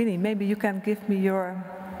 Winnie, maybe you can give me your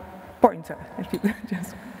pointer, if you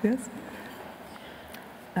just, yes?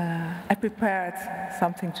 I prepared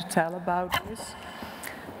something to tell about this.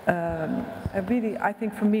 I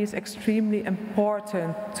think for me it's extremely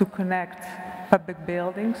important to connect public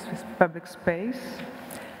buildings with public space.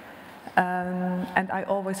 And I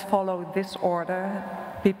always follow this order: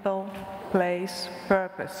 people, place,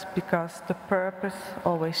 purpose, because the purpose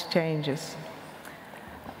always changes.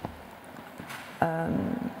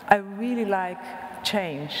 I really like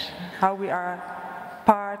change, how we are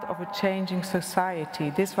part of a changing society.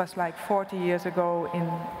 This was like 40 years ago in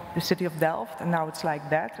the city of Delft, and now it's like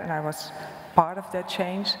that, and I was part of that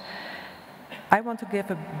change. I want to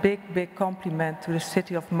give a big, big compliment to the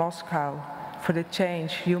city of Moscow for the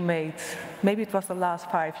change you made. Maybe it was the last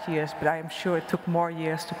 5 years, but I am sure it took more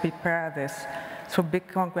years to prepare this. So big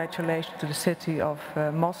congratulations to the city of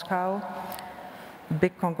Moscow.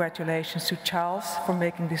 Big congratulations to Charles for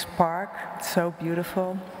making this park. It's so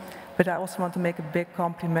beautiful. But I also want to make a big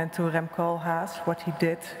compliment to Rem Koolhaas, what he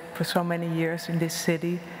did for so many years in this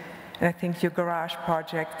city. And I think your garage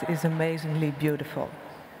project is amazingly beautiful.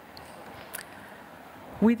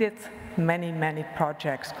 We did many, many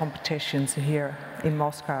projects, competitions here in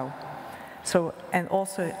Moscow. So, and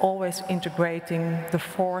also always integrating the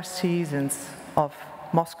 4 seasons of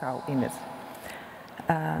Moscow in it.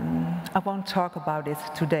 I won't talk about it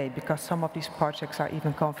today because some of these projects are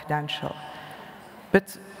even confidential.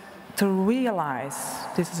 But to realize,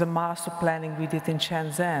 this is a master planning we did in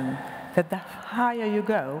Shenzhen, that the higher you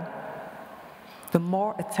go, the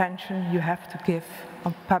more attention you have to give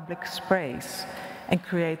on public space and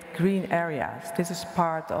create green areas. This is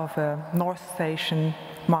part of a North Station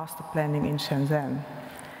master planning in Shenzhen.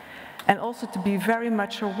 And also to be very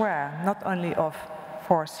much aware, not only of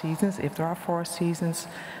 4 seasons, if there are 4 seasons,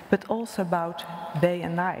 but also about day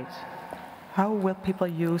and night. How will people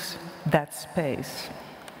use that space?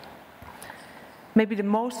 Maybe the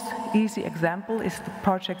most easy example is the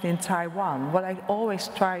project in Taiwan. What I always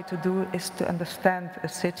try to do is to understand a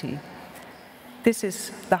city. This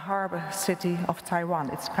is the harbor city of Taiwan.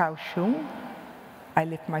 It's Kaohsiung. I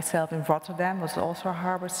lived myself in Rotterdam, it was also a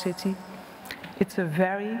harbor city. It's a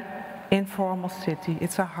very informal city.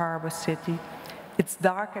 It's a harbor city. It's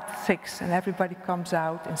dark at 6 and everybody comes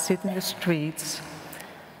out and sits in the streets.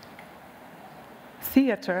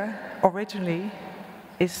 Theater originally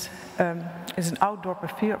is an outdoor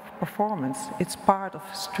performance. It's part of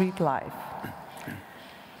street life.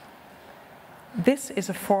 This is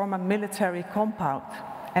a former military compound,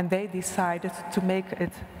 and they decided to make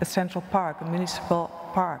it a central park, a municipal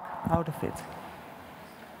park out of it.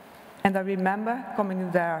 And I remember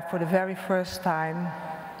coming there for the very first time.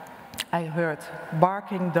 I heard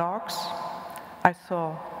barking dogs, I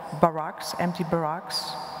saw barracks, empty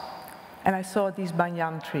barracks, and I saw these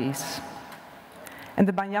banyan trees. And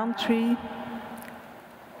the banyan tree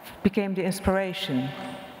became the inspiration,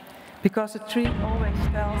 because the tree always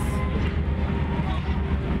tells,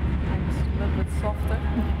 a little bit softer,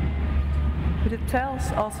 but it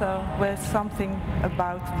tells also with something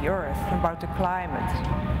about the earth, about the climate,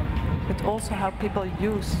 but also how people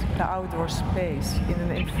use the outdoor space in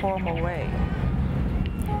an informal way.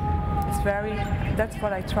 That's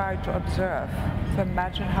what I try to observe, to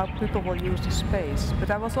imagine how people will use the space.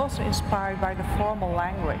 But I was also inspired by the formal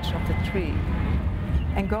language of the tree.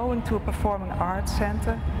 And going to a performing arts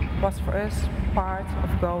center was for us part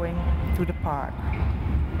of going to the park.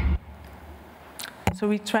 So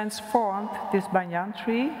we transformed this banyan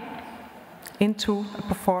tree into a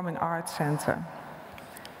performing arts center.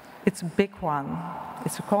 It's a big one.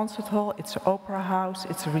 It's a concert hall, it's an opera house,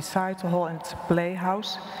 it's a recital hall, and it's a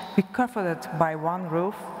playhouse. We covered it by one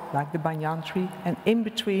roof, like the banyan tree, and in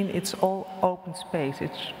between it's all open space.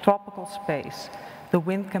 It's tropical space. The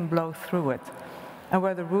wind can blow through it. And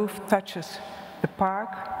where the roof touches the park,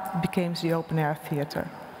 it becomes the open-air theater.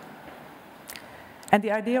 And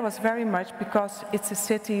the idea was very much because it's a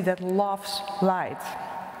city that loves light.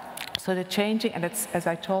 So the changing, and it's, as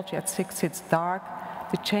I told you, at 6 it's dark,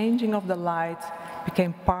 the changing of the light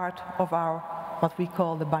became part of our, what we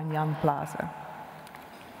call the Banyan Plaza.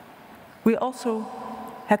 We also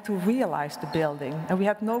had to realize the building, and we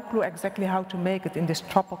had no clue exactly how to make it in this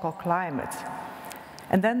tropical climate.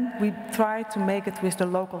 And then we tried to make it with the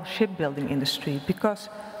local shipbuilding industry, because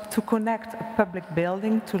to connect a public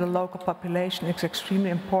building to the local population is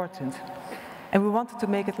extremely important. And we wanted to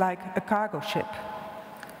make it like a cargo ship.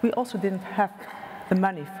 We also didn't have the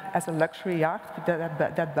money as a luxury yacht,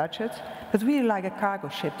 that budget, but really like a cargo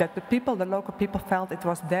ship, that the people, the local people felt it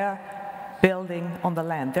was their building on the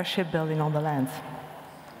land, their shipbuilding on the land.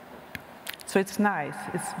 So it's nice.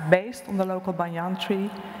 It's based on the local banyan tree,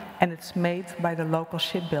 and it's made by the local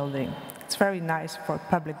shipbuilding. It's very nice for a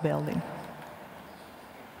public building.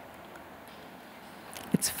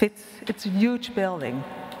 It's a huge building,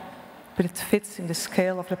 but it fits in the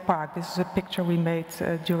scale of the park. This is a picture we made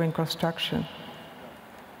during construction.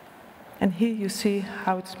 And here you see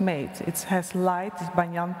how it's made. It has light, it's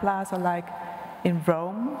Banyan Plaza, like in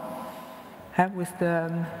Rome, with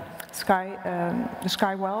the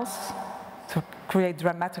sky wells to create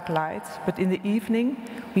dramatic lights. But in the evening,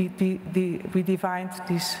 we designed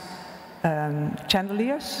these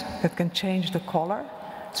chandeliers that can change the color.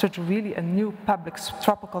 So it's really a new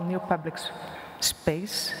tropical new public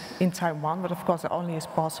space in Taiwan, but of course it only is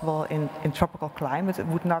possible in tropical climate. It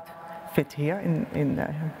would not fit here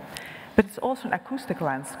but it's also an acoustic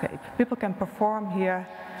landscape. People can perform here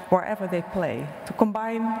wherever they play. To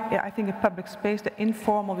combine, I think, a public space, the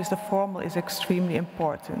informal with the formal is extremely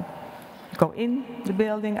important. You go in the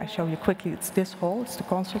building, I show you quickly, it's this hall, it's the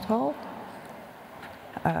concert hall.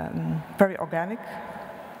 Very organic,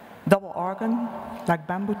 double organ, like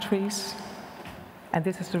bamboo trees. And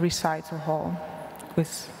this is the recital hall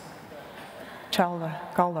with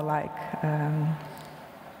Calder-like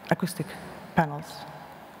acoustic panels.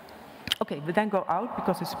 Okay, we then go out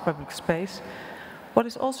because it's a public space. What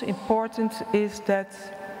is also important is that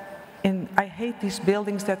I hate these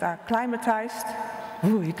buildings that are climatized.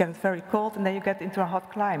 Ooh, you get very cold and then you get into a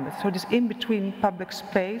hot climate. So this in-between public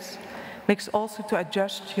space makes also to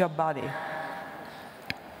adjust your body.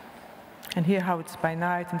 And here how it's by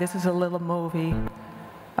night, and this is a little movie.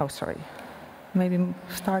 Oh, sorry. Maybe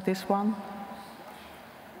start this one.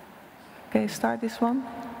 Okay, start this one.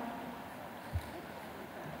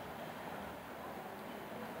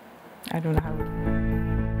 I don't know how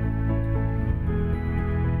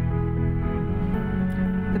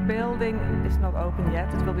The building is not open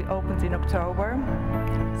yet. It will be opened in October.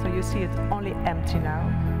 So you see it only empty now.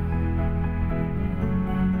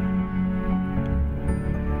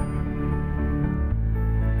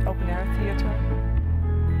 Open air theater.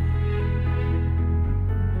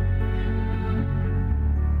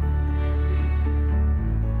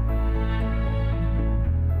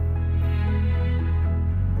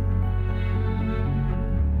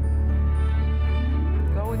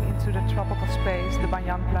 Going into the tropical space, the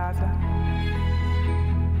Banyan Plaza.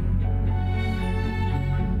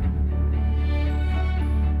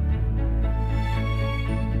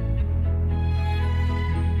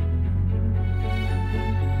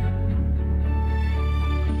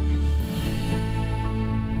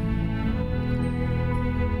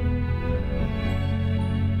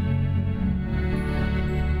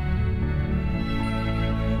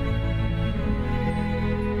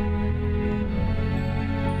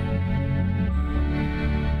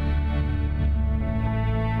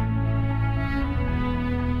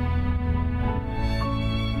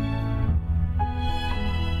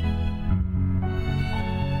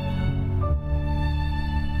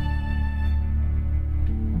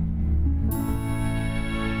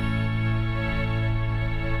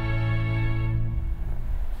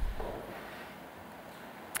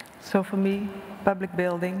 So for me, public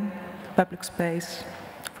building, public space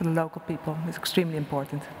for the local people is extremely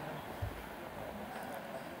important.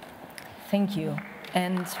 Thank you.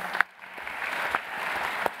 And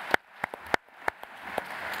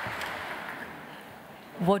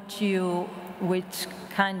which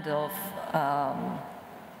kind of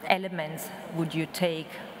elements would you take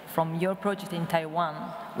from your project in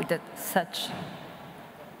Taiwan with such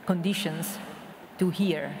conditions to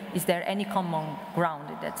here? Is there any common ground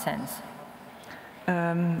in that sense?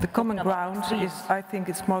 The common ground is, I think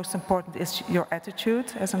it's most important, is your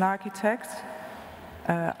attitude as an architect.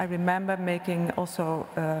 I remember making also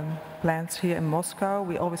plans here in Moscow.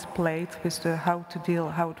 We always played with how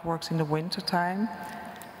it works in the winter time.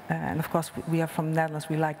 And of course, we are from Netherlands,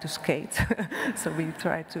 we like to skate, so we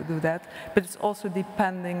try to do that. But it's also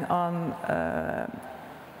depending on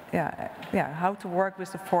how to work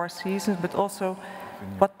with the 4 seasons, but also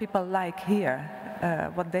what people like here,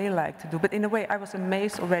 what they like to do. But in a way, I was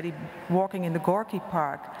amazed already walking in the Gorky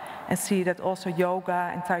Park and see that also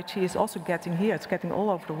yoga and Tai Chi is also getting here. It's getting all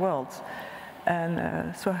over the world.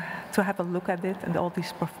 And so to have a look at it and all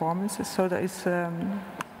these performances. So there is,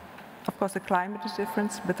 of course, the climate is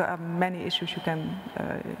different, but there are many issues you can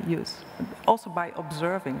use, also by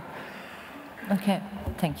observing. Okay,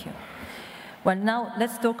 thank you. Well, now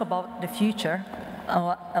let's talk about the future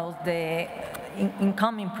of the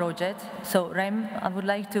incoming project. So, Rem, I would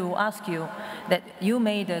like to ask you that you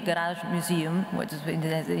made a garage museum, which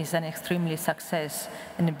is an extremely success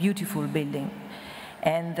and a beautiful building.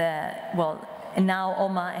 And, now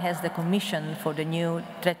OMA has the commission for the new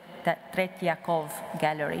Tretiakov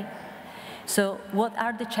gallery. So, what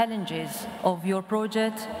are the challenges of your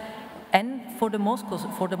project and for the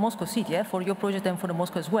Moscow city, for your project and for the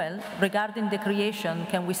Moscow as well, regarding the creation,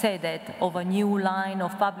 can we say that, of a new line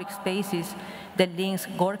of public spaces that links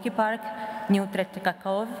Gorky Park, New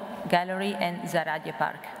Tretiakov Gallery, and Zaradye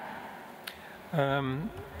Park?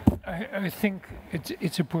 I think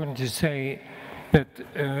it's important to say that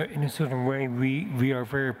in a certain way we are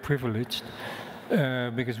very privileged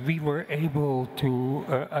because we were able to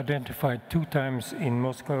identify 2 times in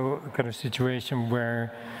Moscow a kind of situation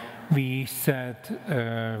where we said,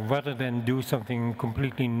 rather than do something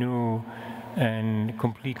completely new and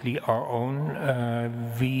completely our own,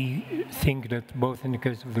 we think that both in the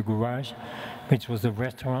case of the garage, which was a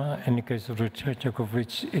restaurant, and in the case of the Tretiakov,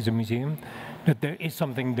 which is a museum, that there is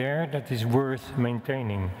something there that is worth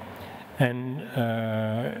maintaining. And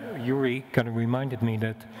Yuri kind of reminded me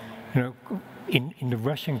that, in the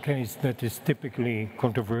Russian case, that is typically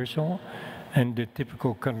controversial. And the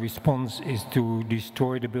typical kind of response is to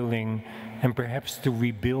destroy the building and perhaps to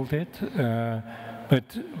rebuild it. But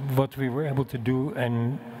what we were able to do,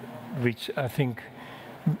 and which I think,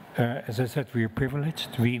 as I said, we are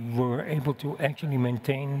privileged, we were able to actually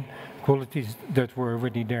maintain qualities that were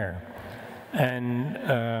already there. And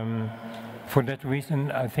for that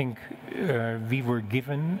reason, I think we were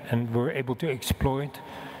given and were able to exploit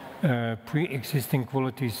pre-existing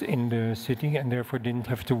qualities in the city, and therefore didn't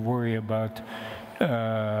have to worry about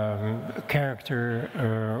character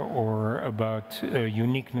or about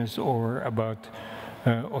uniqueness or about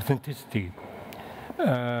authenticity.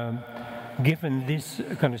 Given this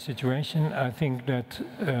kind of situation, I think that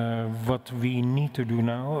what we need to do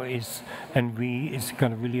now is, and is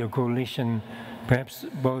kind of really a coalition, perhaps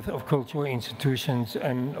both of cultural institutions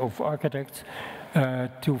and of architects,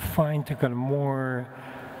 to find a kind of more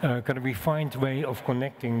kind of refined way of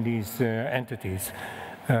connecting these entities.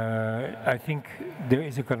 I think there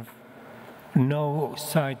is a kind of no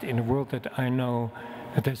site in the world that I know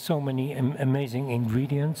that has so many amazing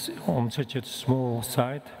ingredients on such a small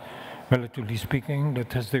site, relatively speaking,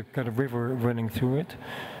 that has the kind of river running through it.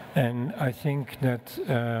 And I think that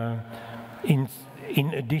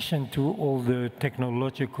in addition to all the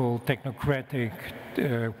technological, technocratic,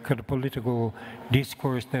 kind of political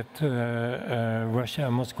discourse that Russia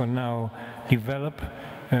and Moscow now develop,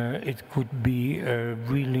 it could be a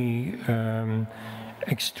really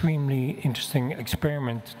extremely interesting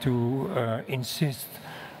experiment to insist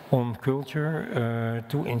on culture,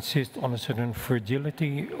 to insist on a certain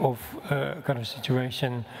fragility of kind of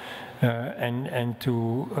situation, and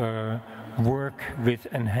to work with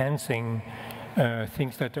enhancing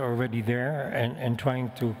things that are already there and trying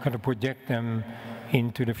to kind of project them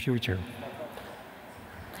into the future.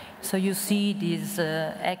 So you see these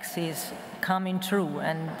axes coming through,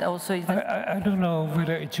 and also I don't know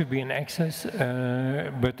whether it should be an axis,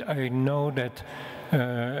 but I know that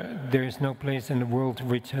there is no place in the world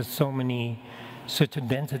which has such a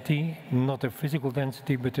density, not a physical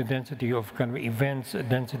density, but a density of kind of events, a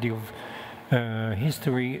density of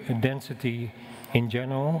history, a density in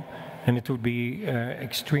general. And it would be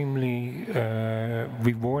extremely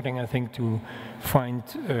rewarding, I think, to find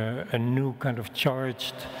a new kind of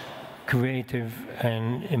charged, creative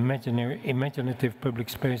and imaginative public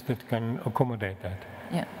space that can accommodate that.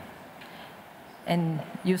 Yeah. And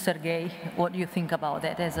you, Sergei, what do you think about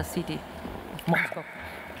that as a city of Moscow?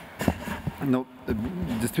 Ну,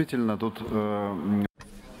 действительно, тут...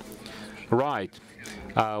 Right.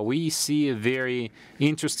 We see a very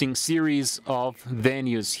interesting series of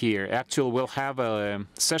venues here. Actually, we'll have a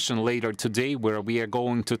session later today where we are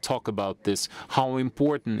going to talk about this, how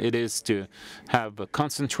important it is to have a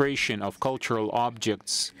concentration of cultural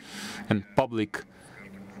objects and public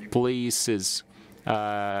places,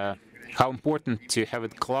 how important to have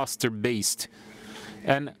it cluster-based.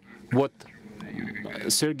 And what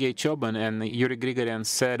Sergei Choban and Yuri Grigoryan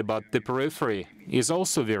said about the periphery is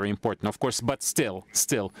also very important, of course, but still,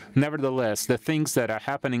 nevertheless, the things that are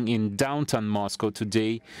happening in downtown Moscow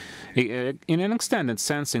today, in an extended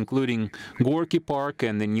sense, including Gorky Park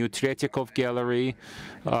and the new Tretyakov Gallery,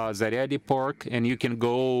 Zaryady Park, and you can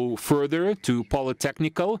go further to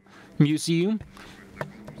Polytechnical Museum.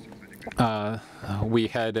 We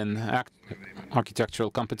had an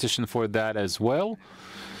architectural competition for that as well,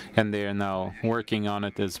 and they are now working on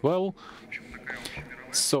it as well.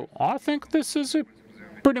 So I think this is a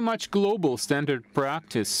pretty much global standard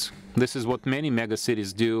practice. This is what many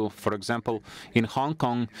megacities do. For example, in Hong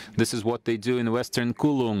Kong, this is what they do in Western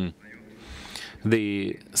Kowloon.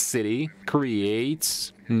 The city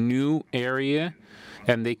creates new area,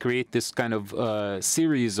 and they create this kind of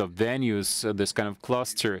series of venues, this kind of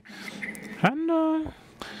cluster. And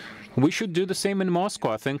we should do the same in Moscow.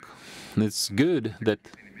 I think it's good that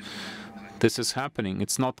this is happening.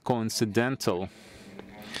 It's not coincidental.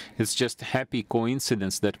 It's just a happy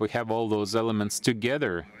coincidence that we have all those elements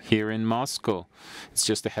together here in Moscow. It's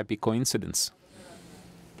just a happy coincidence.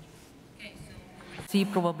 See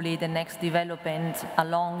probably the next development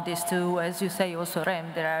along these two, as you say also, Rem,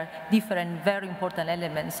 there are different very important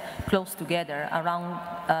elements close together around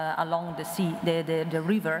along the sea, the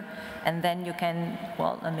river, and then you can,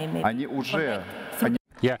 well, I mean, maybe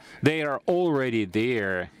yeah, they are already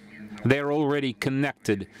there. They are already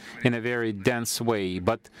connected in a very dense way.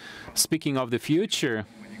 But speaking of the future,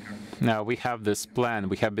 now we have this plan.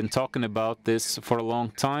 We have been talking about this for a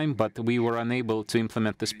long time, but we were unable to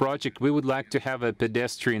implement this project. We would like to have a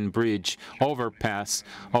pedestrian bridge overpass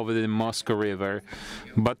over the Moscow River.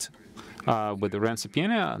 But with the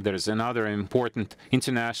Rensepiena, there's another important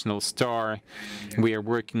international star we are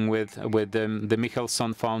working with the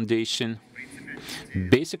Michelson Foundation.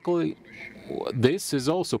 Basically, this is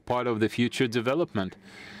also part of the future development.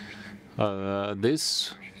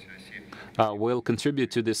 This will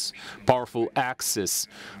contribute to this powerful axis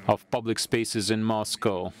of public spaces in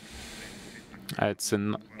Moscow.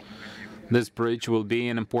 this bridge will be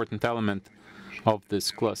an important element of this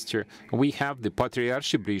cluster. We have the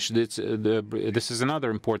Patriarchy Bridge. This is another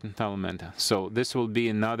important element. So this will be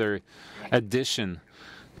another addition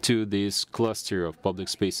to this cluster of public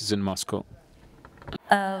spaces in Moscow.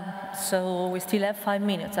 So we still have 5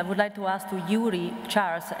 minutes. I would like to ask to Yuri,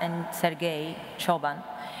 Charles, and Sergei Choban.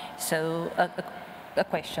 So a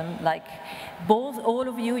question, like both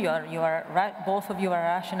of you are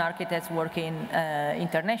Russian architects working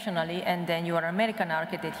internationally, and then you are American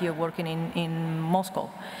architect here working in Moscow.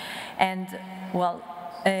 And well,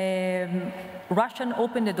 Russian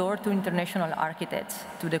opened the door to international architects,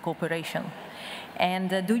 to the cooperation.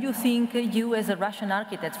 And do you think you as a Russian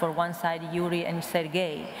architect, for one side, Yuri and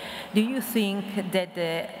Sergei, do you think that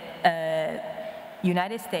the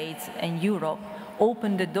United States and Europe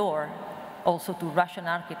opened the door also to Russian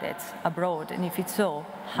architects abroad? And if it's so,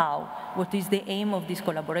 how? What is the aim of this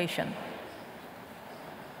collaboration?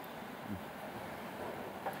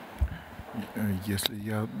 Если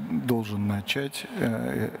я должен начать,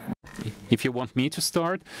 If you want me to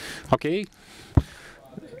start, okay.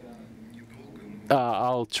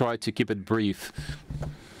 I'll try to keep it brief.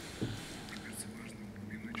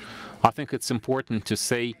 I think it's important to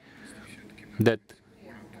say that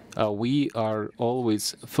we are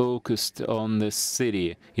always focused on this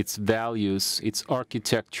city, its values, its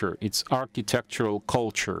architecture, its architectural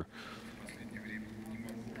culture.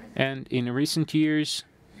 And in recent years,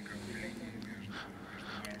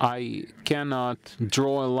 I cannot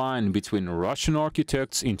draw a line between Russian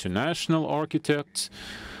architects, international architects,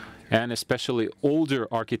 and especially older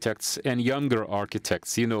architects and younger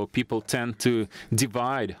architects. You know, people tend to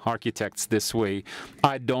divide architects this way.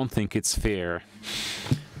 I don't think it's fair.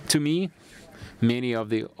 To me, many of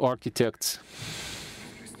the architects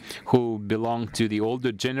who belong to the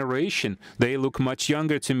older generation, they look much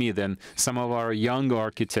younger to me than some of our young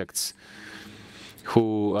architects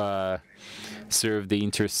who serve the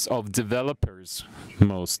interests of developers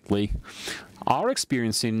mostly. Our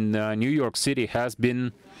experience in New York City has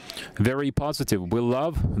been very positive. We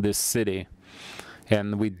love this city,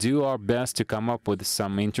 and we do our best to come up with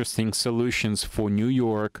some interesting solutions for New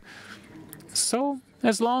York. So,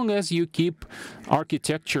 as long as you keep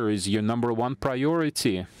architecture as your #1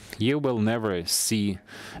 priority, you will never see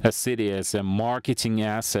a city as a marketing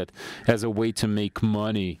asset, as a way to make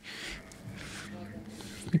money.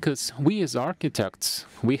 Because we as architects,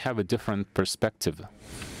 we have a different perspective.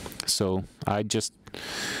 So I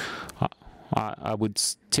would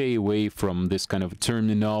stay away from this kind of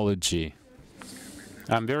terminology.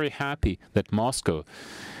 I'm very happy that Moscow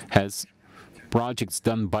has projects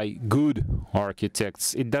done by good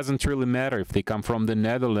architects. It doesn't really matter if they come from the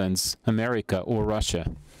Netherlands, America, or Russia.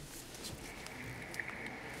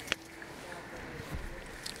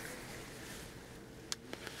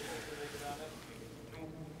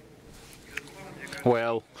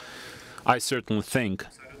 Well, I certainly think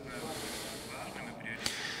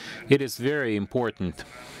it is very important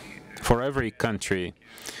for every country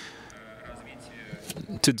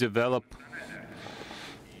to develop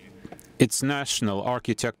its national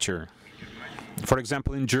architecture. For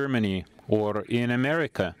example, in Germany or in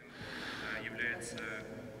America,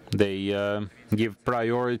 they give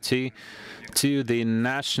priority to the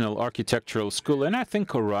National Architectural School, and I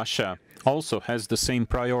think Russia also has the same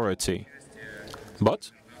priority.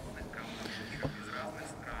 But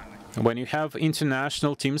when you have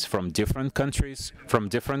international teams from different countries, from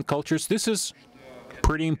different cultures, this is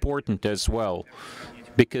pretty important as well,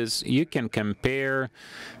 because you can compare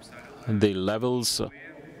the levels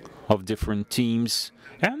of different teams,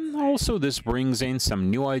 and also this brings in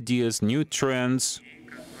some new ideas, new trends,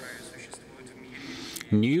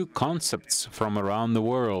 new concepts from around the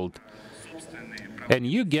world. And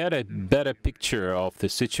you get a better picture of the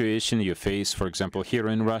situation you face, for example, here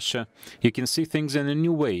in Russia. You can see things in a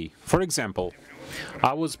new way. For example,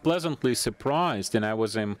 I was pleasantly surprised and I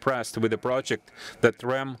was impressed with the project that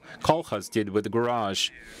Rem Koolhaas did with the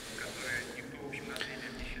garage.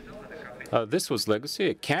 This was legacy,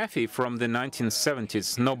 a cafe from the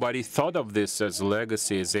 1970s. Nobody thought of this as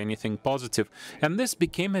legacy, as anything positive. And this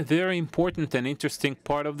became a very important and interesting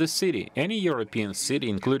part of the city. Any European city,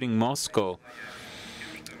 including Moscow,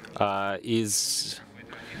 is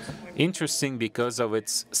interesting because of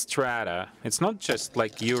its strata. It's not just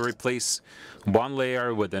like you replace one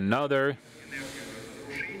layer with another,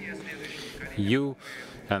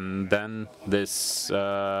 and then this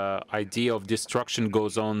idea of destruction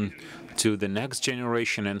goes on to the next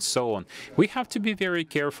generation and so on. We have to be very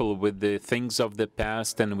careful with the things of the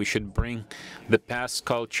past, and we should bring the past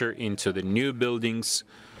culture into the new buildings,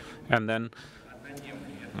 and then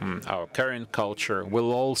our current culture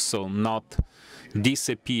will also not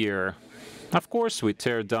disappear. Of course, we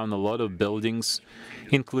tear down a lot of buildings,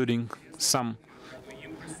 including some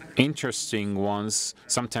interesting ones,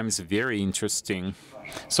 sometimes very interesting.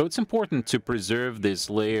 So it's important to preserve this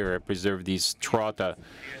layer, preserve these strata.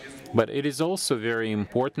 But it is also very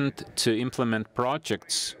important to implement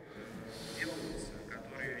projects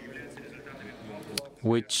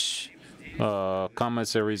which come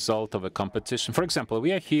as a result of a competition. For example,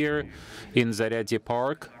 we are here in Zaryadye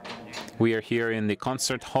Park. We are here in the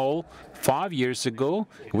concert hall. 5 years ago,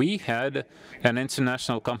 we had an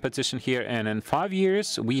international competition here, and in 5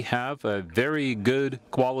 years, we have a very good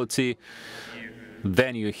quality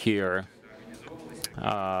venue here.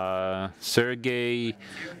 Sergey,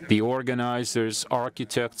 the organizers,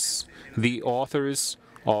 architects, the authors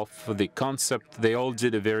of the concept, they all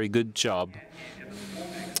did a very good job.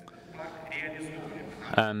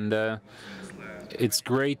 And it's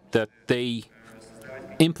great that they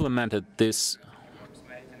implemented this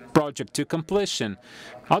project to completion.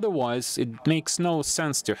 Otherwise, it makes no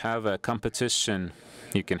sense to have a competition.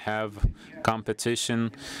 You can have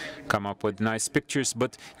competition, come up with nice pictures,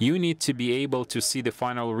 but you need to be able to see the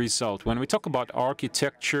final result. When we talk about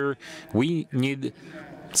architecture, we need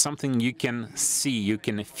something you can see, you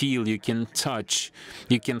can feel, you can touch,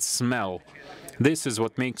 you can smell. This is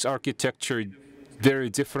what makes architecture very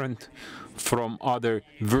different from other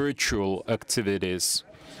virtual activities.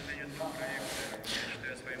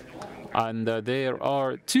 And there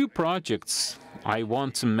are two projects I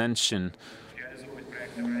want to mention.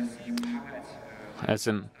 As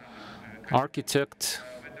an architect,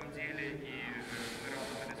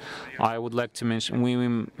 I would like to mention we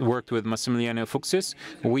worked with Massimiliano Fuchsis.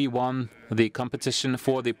 We won the competition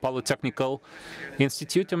for the Polytechnical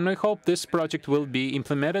Institute, and I hope this project will be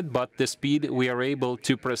implemented, but the speed we are able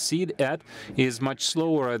to proceed at is much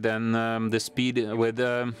slower than the speed with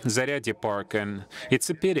Zaryadye Park, and it's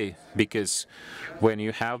a pity, because when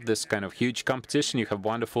you have this kind of huge competition, you have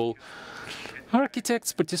wonderful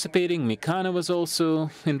architects participating. Mikana was also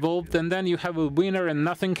involved, and then you have a winner and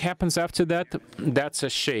nothing happens after that. That's a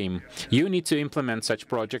shame. You need to implement such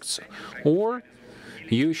projects, or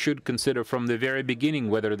you should consider from the very beginning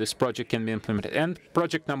whether this project can be implemented. And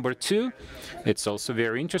project number 2, it's also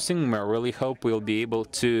very interesting. I really hope we'll be able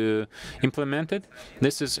to implement it.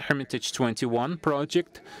 This is Hermitage 21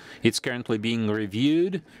 project. It's currently being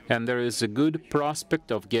reviewed, and there is a good prospect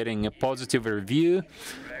of getting a positive review.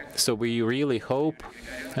 So we really hope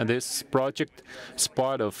this project, as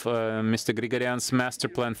part of Mr. Grigoryan's master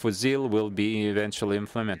plan for ZIL, will be eventually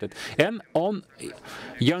implemented. And on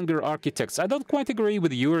younger architects, I don't quite agree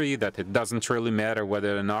with Yuri that it doesn't really matter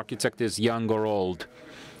whether an architect is young or old.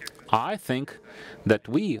 I think that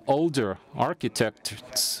we, older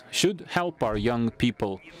architects, should help our young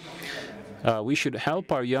people. We should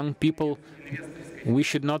help our young people. We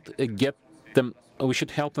should not get them. We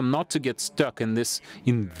should help them not to get stuck in this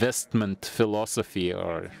investment philosophy,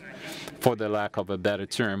 or for the lack of a better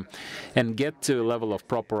term, and get to a level of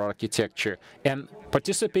proper architecture. And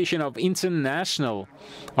participation of international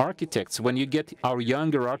architects, when you get our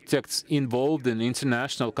younger architects involved in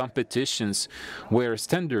international competitions where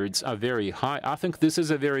standards are very high, I think this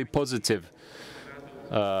is a very positive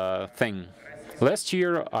thing. Last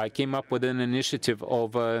year, I came up with an initiative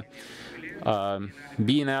of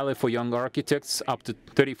Biennale for young architects up to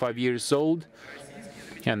 35 years old,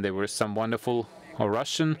 and there were some wonderful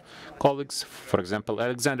Russian colleagues. For example,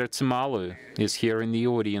 Alexander Tsimalo is here in the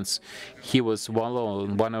audience. He was he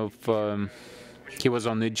was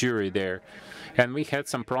on the jury there, and we had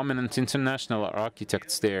some prominent international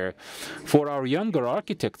architects there. For our younger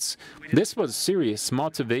architects, this was serious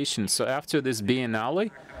motivation. So after this Biennale,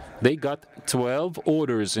 they got 12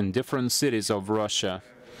 orders in different cities of Russia.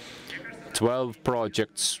 12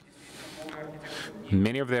 projects.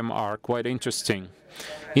 Many of them are quite interesting.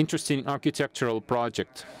 Interesting architectural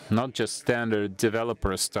project, not just standard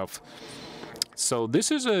developer stuff. So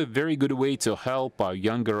this is a very good way to help our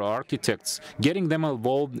younger architects, getting them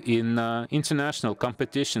involved in international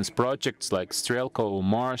competitions, projects like Strelka or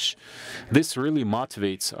Marsh. This really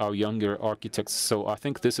motivates our younger architects, so I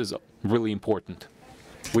think this is really important.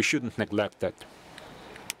 We shouldn't neglect that.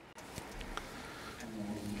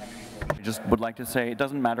 I just would like to say it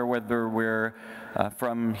doesn't matter whether we're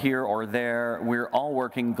from here or there, we're all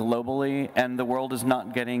working globally, and the world is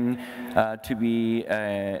not getting to be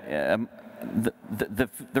the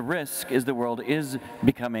risk is the world is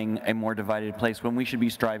becoming a more divided place when we should be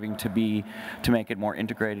striving to make it more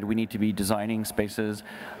integrated. We need to be designing spaces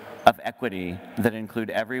of equity that include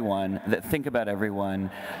everyone, that think about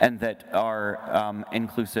everyone, and that are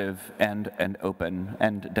inclusive and open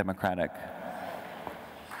and democratic.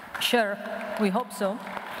 Sure, we hope so.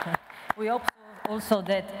 We hope also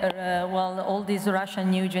that, well, all these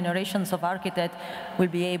Russian new generations of architects will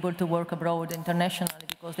be able to work abroad internationally,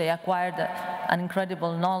 because they acquired an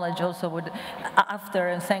incredible knowledge also after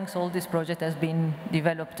and thanks all this project has been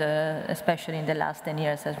developed, especially in the last 10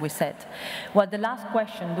 years, as we said. Well, the last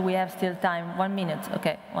question, do we have still time? 1 minute,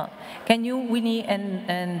 okay. Well, can you, Winnie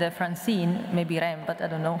and Francine, maybe Rem, but I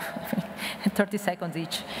don't know, 30 seconds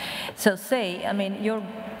each. So say, I mean,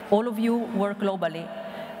 all of you work globally,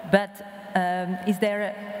 but is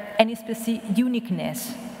there any specific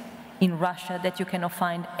uniqueness in Russia that you cannot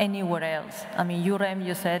find anywhere else? I mean, you, Rem,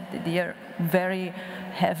 you said they are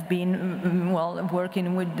have been well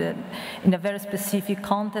working with in a very specific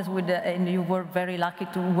context and you were very lucky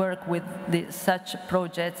to work with such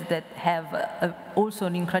projects that have also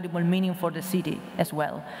an incredible meaning for the city as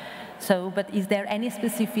well. So, but is there any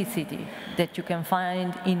specificity that you can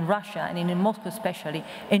find in Russia and in Moscow especially,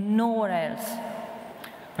 and nowhere else?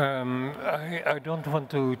 I don't want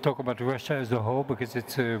to talk about Russia as a whole because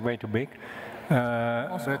it's way too big.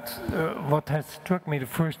 But what has struck me the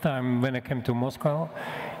first time when I came to Moscow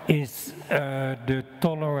is the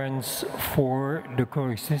tolerance for the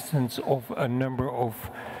coexistence of a number of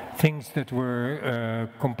things that were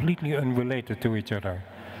completely unrelated to each other.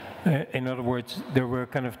 In other words, there were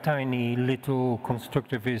kind of tiny little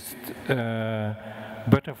constructivist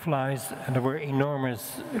butterflies, and there were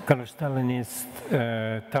enormous kind of Stalinist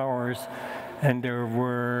towers, and there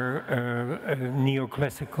were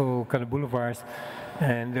neoclassical kind of boulevards,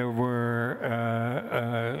 and there were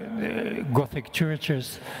Gothic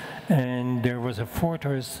churches, and there was a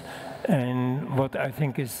fortress. And what I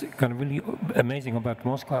think is kind of really amazing about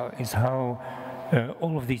Moscow is how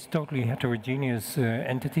all of these totally heterogeneous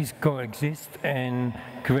entities coexist and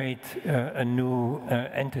create a new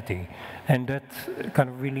entity. And that's kind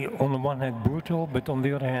of really, on the one hand, brutal, but on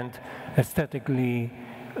the other hand, aesthetically,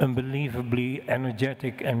 unbelievably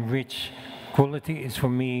energetic and rich quality is, for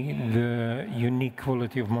me, the unique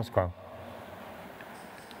quality of Moscow.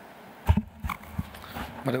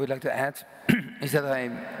 What I would like to add is that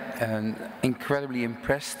I'm incredibly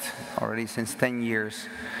impressed already since 10 years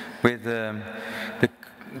with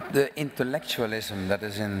the intellectualism that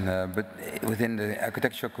is within the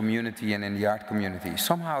architectural community and in the art community.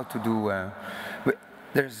 Somehow to do,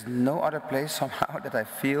 there's no other place somehow that I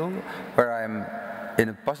feel where I'm in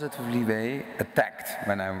a positively way attacked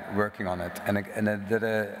when I'm working on it.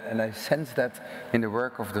 And I sense that in the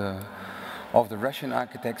work of the Russian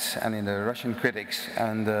architects and in the Russian critics,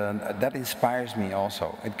 and that inspires me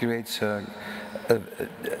also. It creates an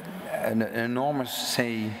enormous,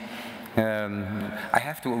 say, I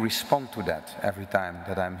have to respond to that every time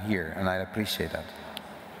that I'm here, and I appreciate that.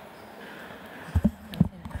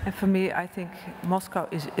 And for me, I think Moscow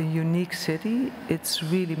is a unique city. It's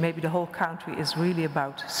really, maybe the whole country is really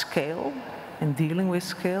about scale and dealing with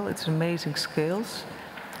scale. It's amazing scales.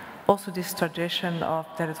 Also this tradition of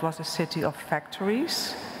that it was a city of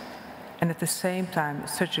factories, and at the same time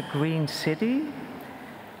such a green city.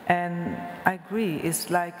 And I agree, it's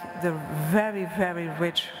like the very, very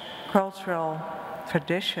rich cultural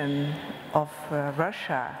tradition of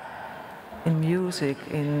Russia in music,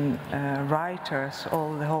 in writers,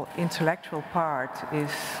 the whole intellectual part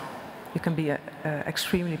is, you can be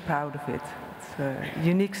extremely proud of it. It's a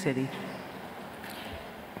unique city.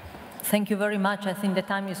 Thank you very much. I think the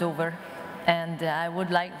time is over. And I would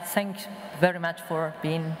like to thank very much for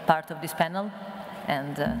being part of this panel.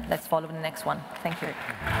 And let's follow the next one. Thank you.